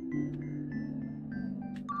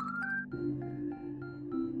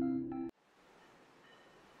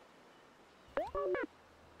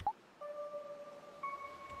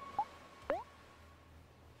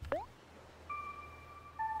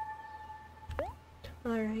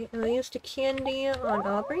 Alright, I'll use the candy on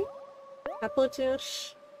Aubrey. Apple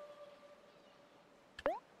juice.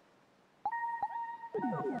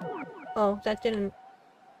 Oh, that didn't...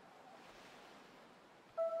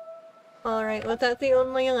 Alright, was that the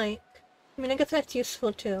only, like... I mean, I guess that's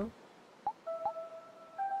useful too.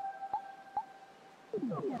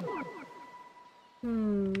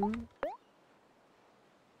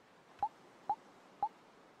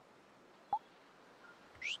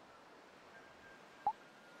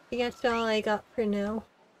 I guess that's all I got for now.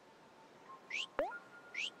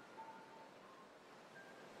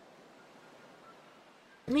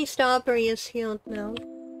 At least Aubrey is healed now.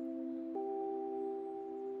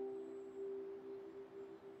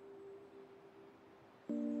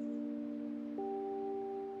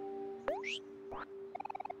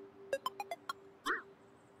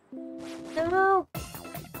 No!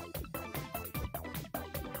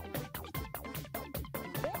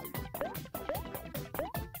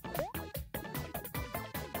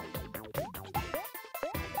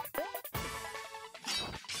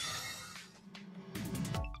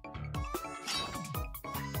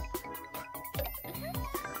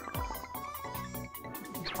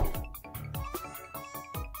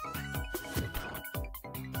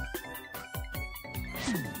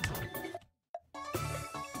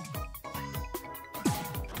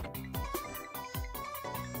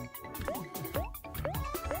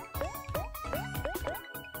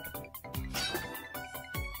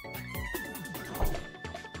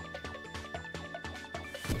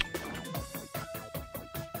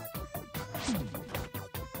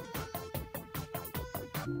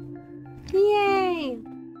 Yay!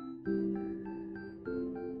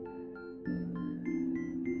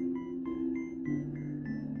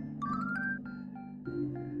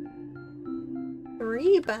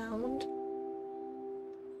 Rebound?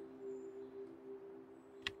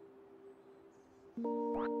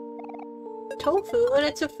 Tofu? Well,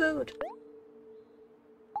 it's a food.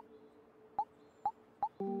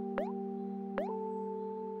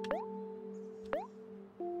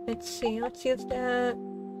 Let's see, let's use that.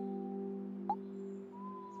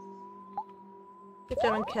 Get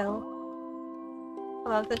that on kill.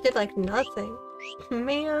 Oh, that did like nothing.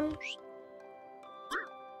 Man.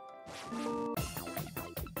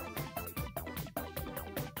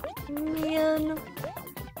 Man.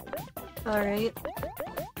 Alright.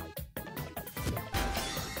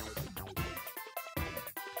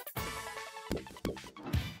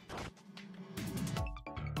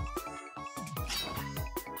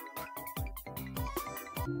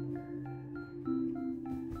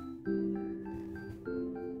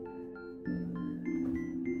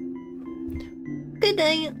 Good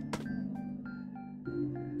night.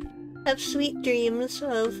 Have sweet dreams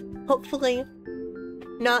of, hopefully,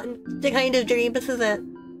 not the kind of dreams that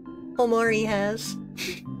Omori has.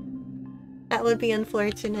 That would be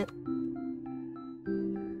unfortunate.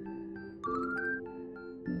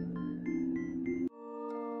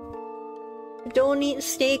 Don't eat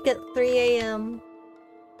steak at 3 AM.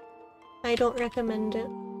 I don't recommend it.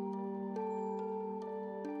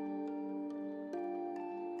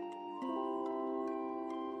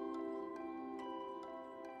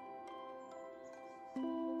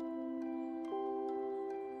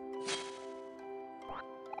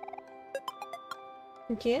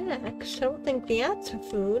 Yeah, 'cause I don't think that's a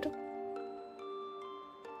food.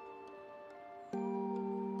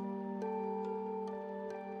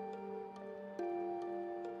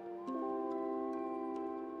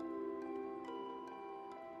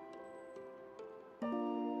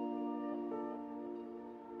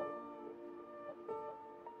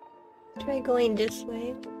 Try going this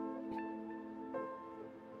way.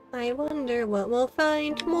 I wonder what we'll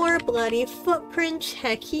find. More bloody footprints,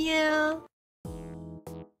 heck yeah!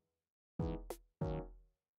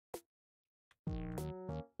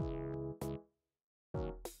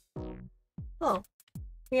 Oh,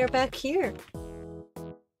 we are back here.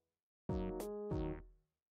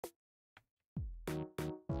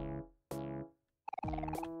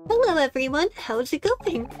 Hello everyone, how's it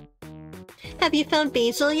going? Have you found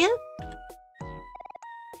Basil yet?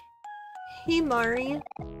 Hey Mari.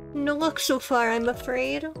 No luck so far, I'm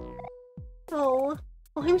afraid. Oh,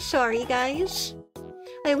 I'm sorry guys.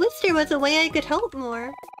 I wish there was a way I could help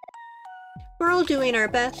more. We're all doing our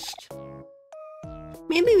best.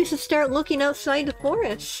 Maybe we should start looking outside the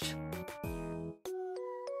forest.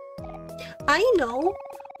 I know!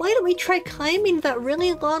 Why don't we try climbing that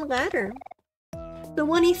really long ladder? The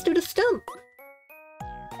one east of the stump.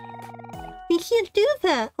 We can't do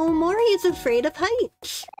that! Omori is afraid of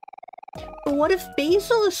heights. But what if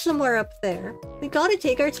Basil is somewhere up there? We gotta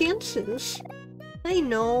take our chances. I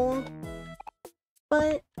know.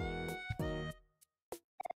 But...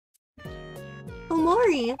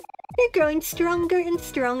 Omori, you're growing stronger and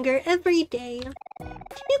stronger every day.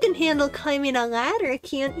 You can handle climbing a ladder,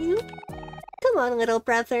 can't you? Come on, little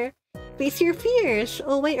brother. Face your fears.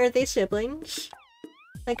 Oh wait, are they siblings?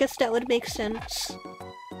 I guess that would make sense.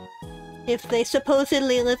 If they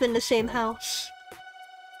supposedly live in the same house.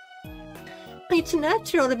 It's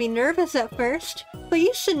natural to be nervous at first, but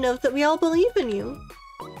you should know that we all believe in you.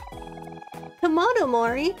 Come on,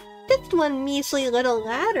 Omori. Just one measly little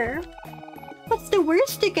ladder. What's the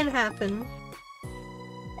worst that can happen?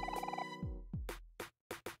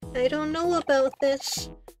 I don't know about this.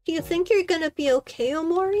 Do you think you're gonna be okay,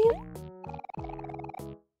 Omori?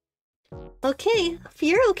 Okay, if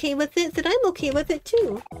you're okay with it, then I'm okay with it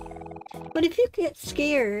too. But if you get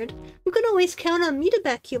scared, you can always count on me to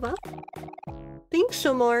back you up. Thanks,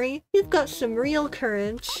 Omori. You've got some real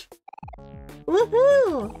courage.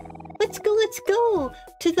 Woohoo! Let's go!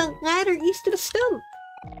 To the ladder east of the stump!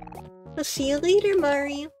 I'll see you later,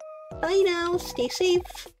 Mari. Bye now, stay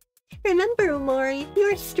safe. Remember, Omori,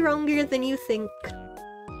 you're stronger than you think.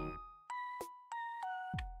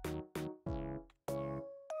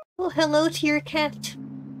 Well, hello to your cat.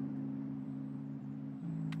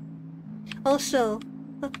 Also,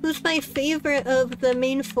 who's my favorite of the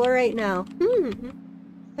main four right now?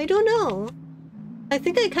 I don't know. I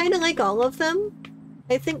think I kinda like all of them.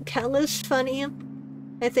 I think Kella's funny.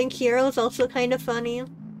 I think Hiro's also kinda funny.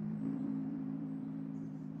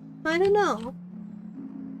 I don't know.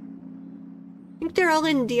 I think they're all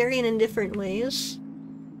endearing in different ways.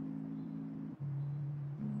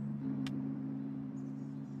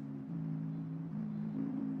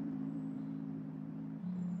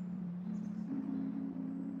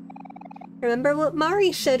 Remember what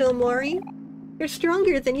Mari said, Omori. You're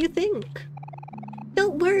stronger than you think.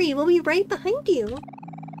 Don't worry, we'll be right behind you.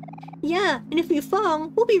 Yeah, and if you fall,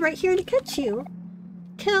 we'll be right here to catch you.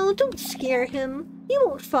 Kel, don't scare him. He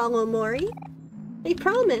won't fall, Omori. I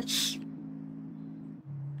promise.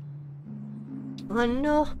 Oh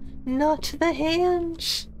no, not the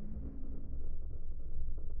hands.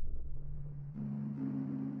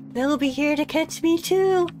 They'll be here to catch me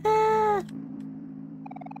too. Ah!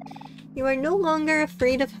 You are no longer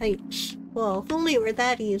afraid of heights. Well, if only it were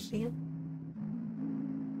that easy.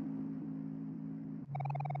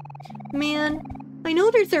 Man, I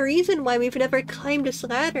know there's a reason why we've never climbed this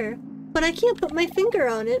ladder, but I can't put my finger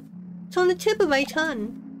on it. It's on the tip of my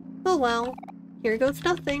tongue. Oh well, here goes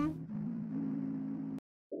nothing.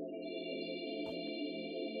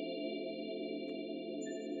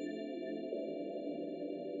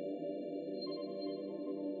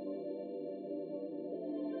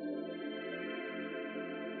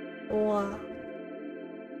 Wow.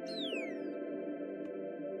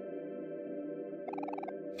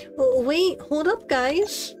 Oh, wait, hold up,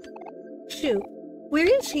 guys. Shoot, where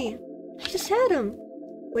is he? I just had him.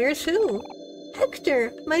 Where's who?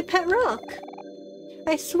 Hector, my pet rock.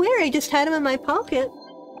 I swear I just had him in my pocket.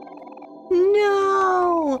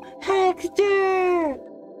 No! Hector!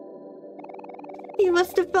 He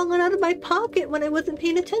must have fallen out of my pocket when I wasn't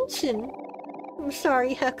paying attention. I'm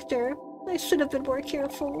sorry, Hector. I should have been more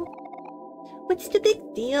careful. What's the big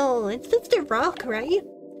deal? It's just a rock, right?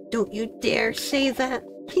 Don't you dare say that.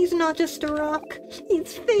 He's not just a rock,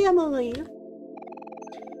 he's family.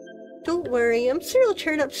 Don't worry, I'm sure he'll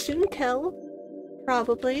turn up soon, Kel.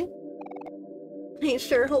 Probably. I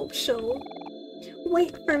sure hope so.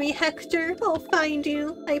 Wait for me, Hector. I'll find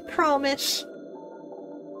you. I promise.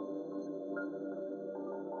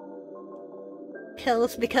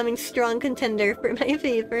 Kel's becoming strong contender for my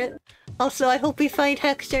favorite. Also, I hope we find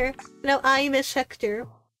Hector. Now I miss Hector.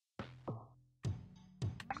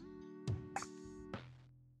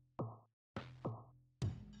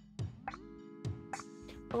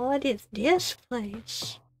 What is this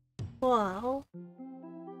place? Wow.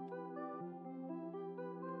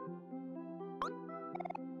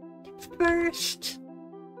 First...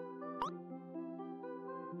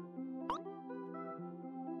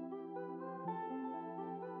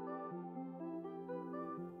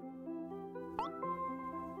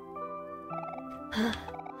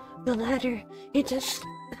 the ladder, it just...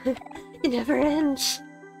 it never ends.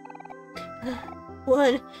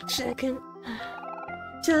 1 second.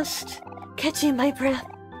 Just catching my breath.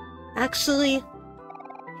 Actually,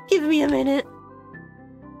 give me a minute.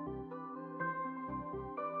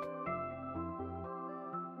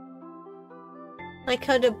 Like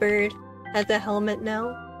how the bird has a helmet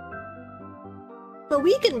now. But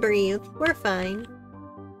we can breathe. We're fine.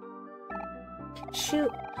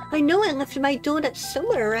 Shoot. I know I left my donut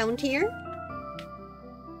somewhere around here.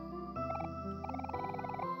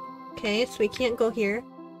 Okay, so we can't go here.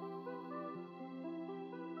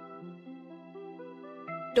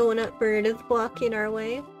 Donut bird is blocking our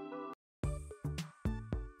way.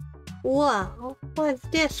 Wow, what's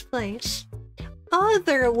this place?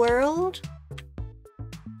 Otherworld?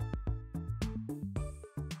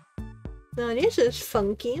 Now this is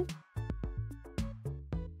funky.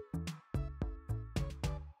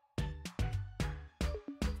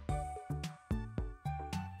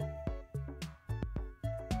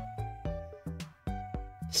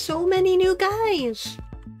 So many new guys!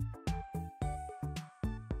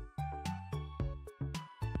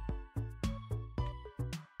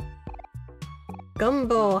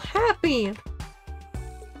 Gumbo, happy!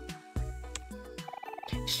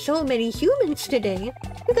 So many humans today!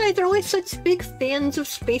 You guys are always such big fans of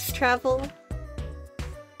space travel.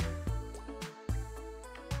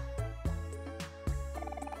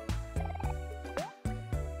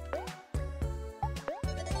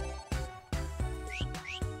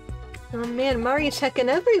 Oh man, Mario's heckin'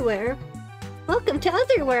 everywhere! Welcome to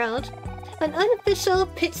Otherworld! An unofficial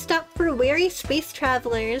pit stop for wary space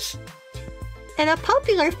travelers. And a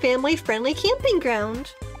popular family-friendly camping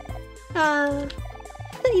ground. Don't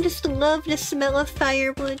you just love the smell of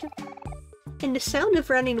firewood? And the sound of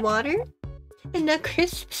running water? And the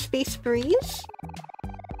crisp space breeze?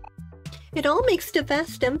 It all makes the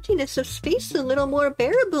vast emptiness of space a little more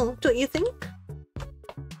bearable, don't you think?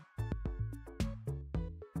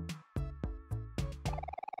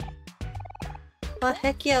 Oh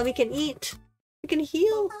heck yeah, we can eat! We can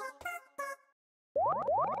heal!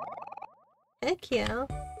 Heck yeah.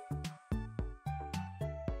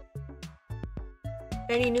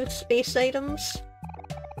 Any new space items?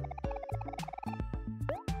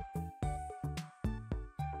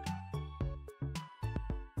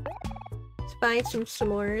 Let's buy some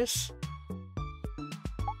s'mores.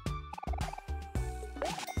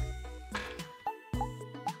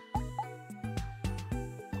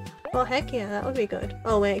 Oh heck yeah, that would be good.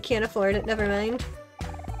 Oh wait, I can't afford it, never mind.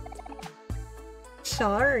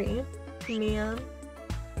 Sorry. Man.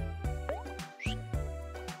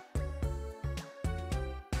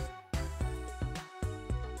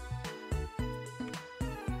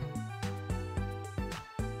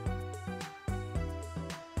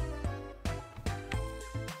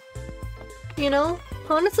 You know,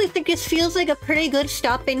 honestly think this feels like a pretty good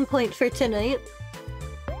stopping point for tonight.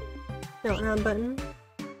 No, wrong button.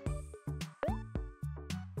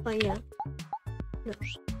 Oh yeah. No.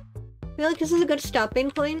 I feel like this is a good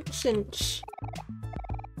stopping point since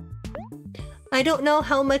I don't know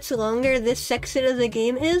how much longer this section of the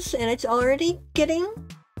game is and it's already getting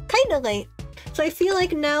kinda late. So I feel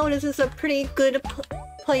like now this is a pretty good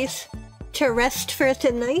place to rest for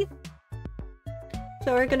tonight.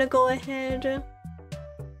 So we're gonna go ahead.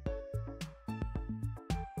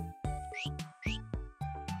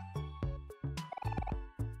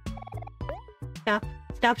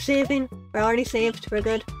 Stop saving. We're already saved. We're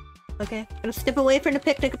good. Okay, gonna step away from the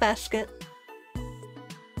picnic basket.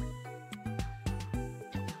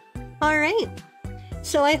 Alright.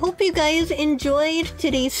 So I hope you guys enjoyed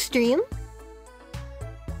today's stream.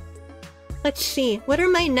 Let's see, what are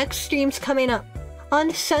my next streams coming up?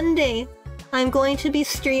 On Sunday, I'm going to be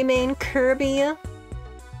streaming Kirby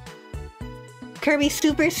Kirby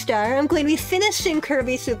Superstar. I'm going to be finishing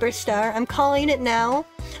Kirby Superstar. I'm calling it now.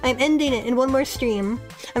 I'm ending it in one more stream.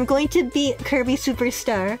 I'm going to beat Kirby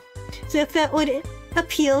Superstar. So if that would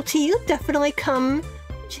appeal to you, definitely come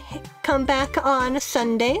back on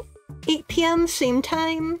Sunday, 8 p.m. same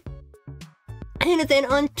time. And then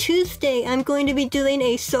on Tuesday, I'm going to be doing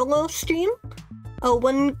a solo stream. Oh,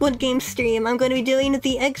 one game stream. I'm going to be doing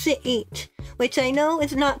the Exit 8, which I know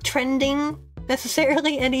is not trending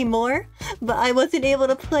necessarily anymore, but I wasn't able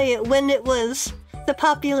to play it when it was the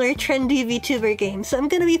popular trendy VTuber game. So I'm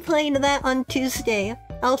going to be playing that on Tuesday,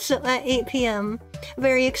 also at 8 p.m.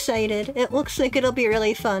 Very excited. It looks like it'll be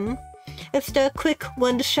really fun. It's the quick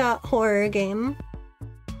one-shot horror game.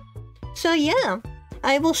 So yeah,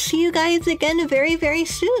 I will see you guys again very, very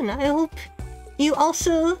soon. I hope you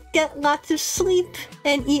also get lots of sleep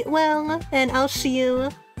and eat well, and I'll see you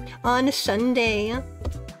on Sunday.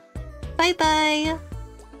 Bye bye!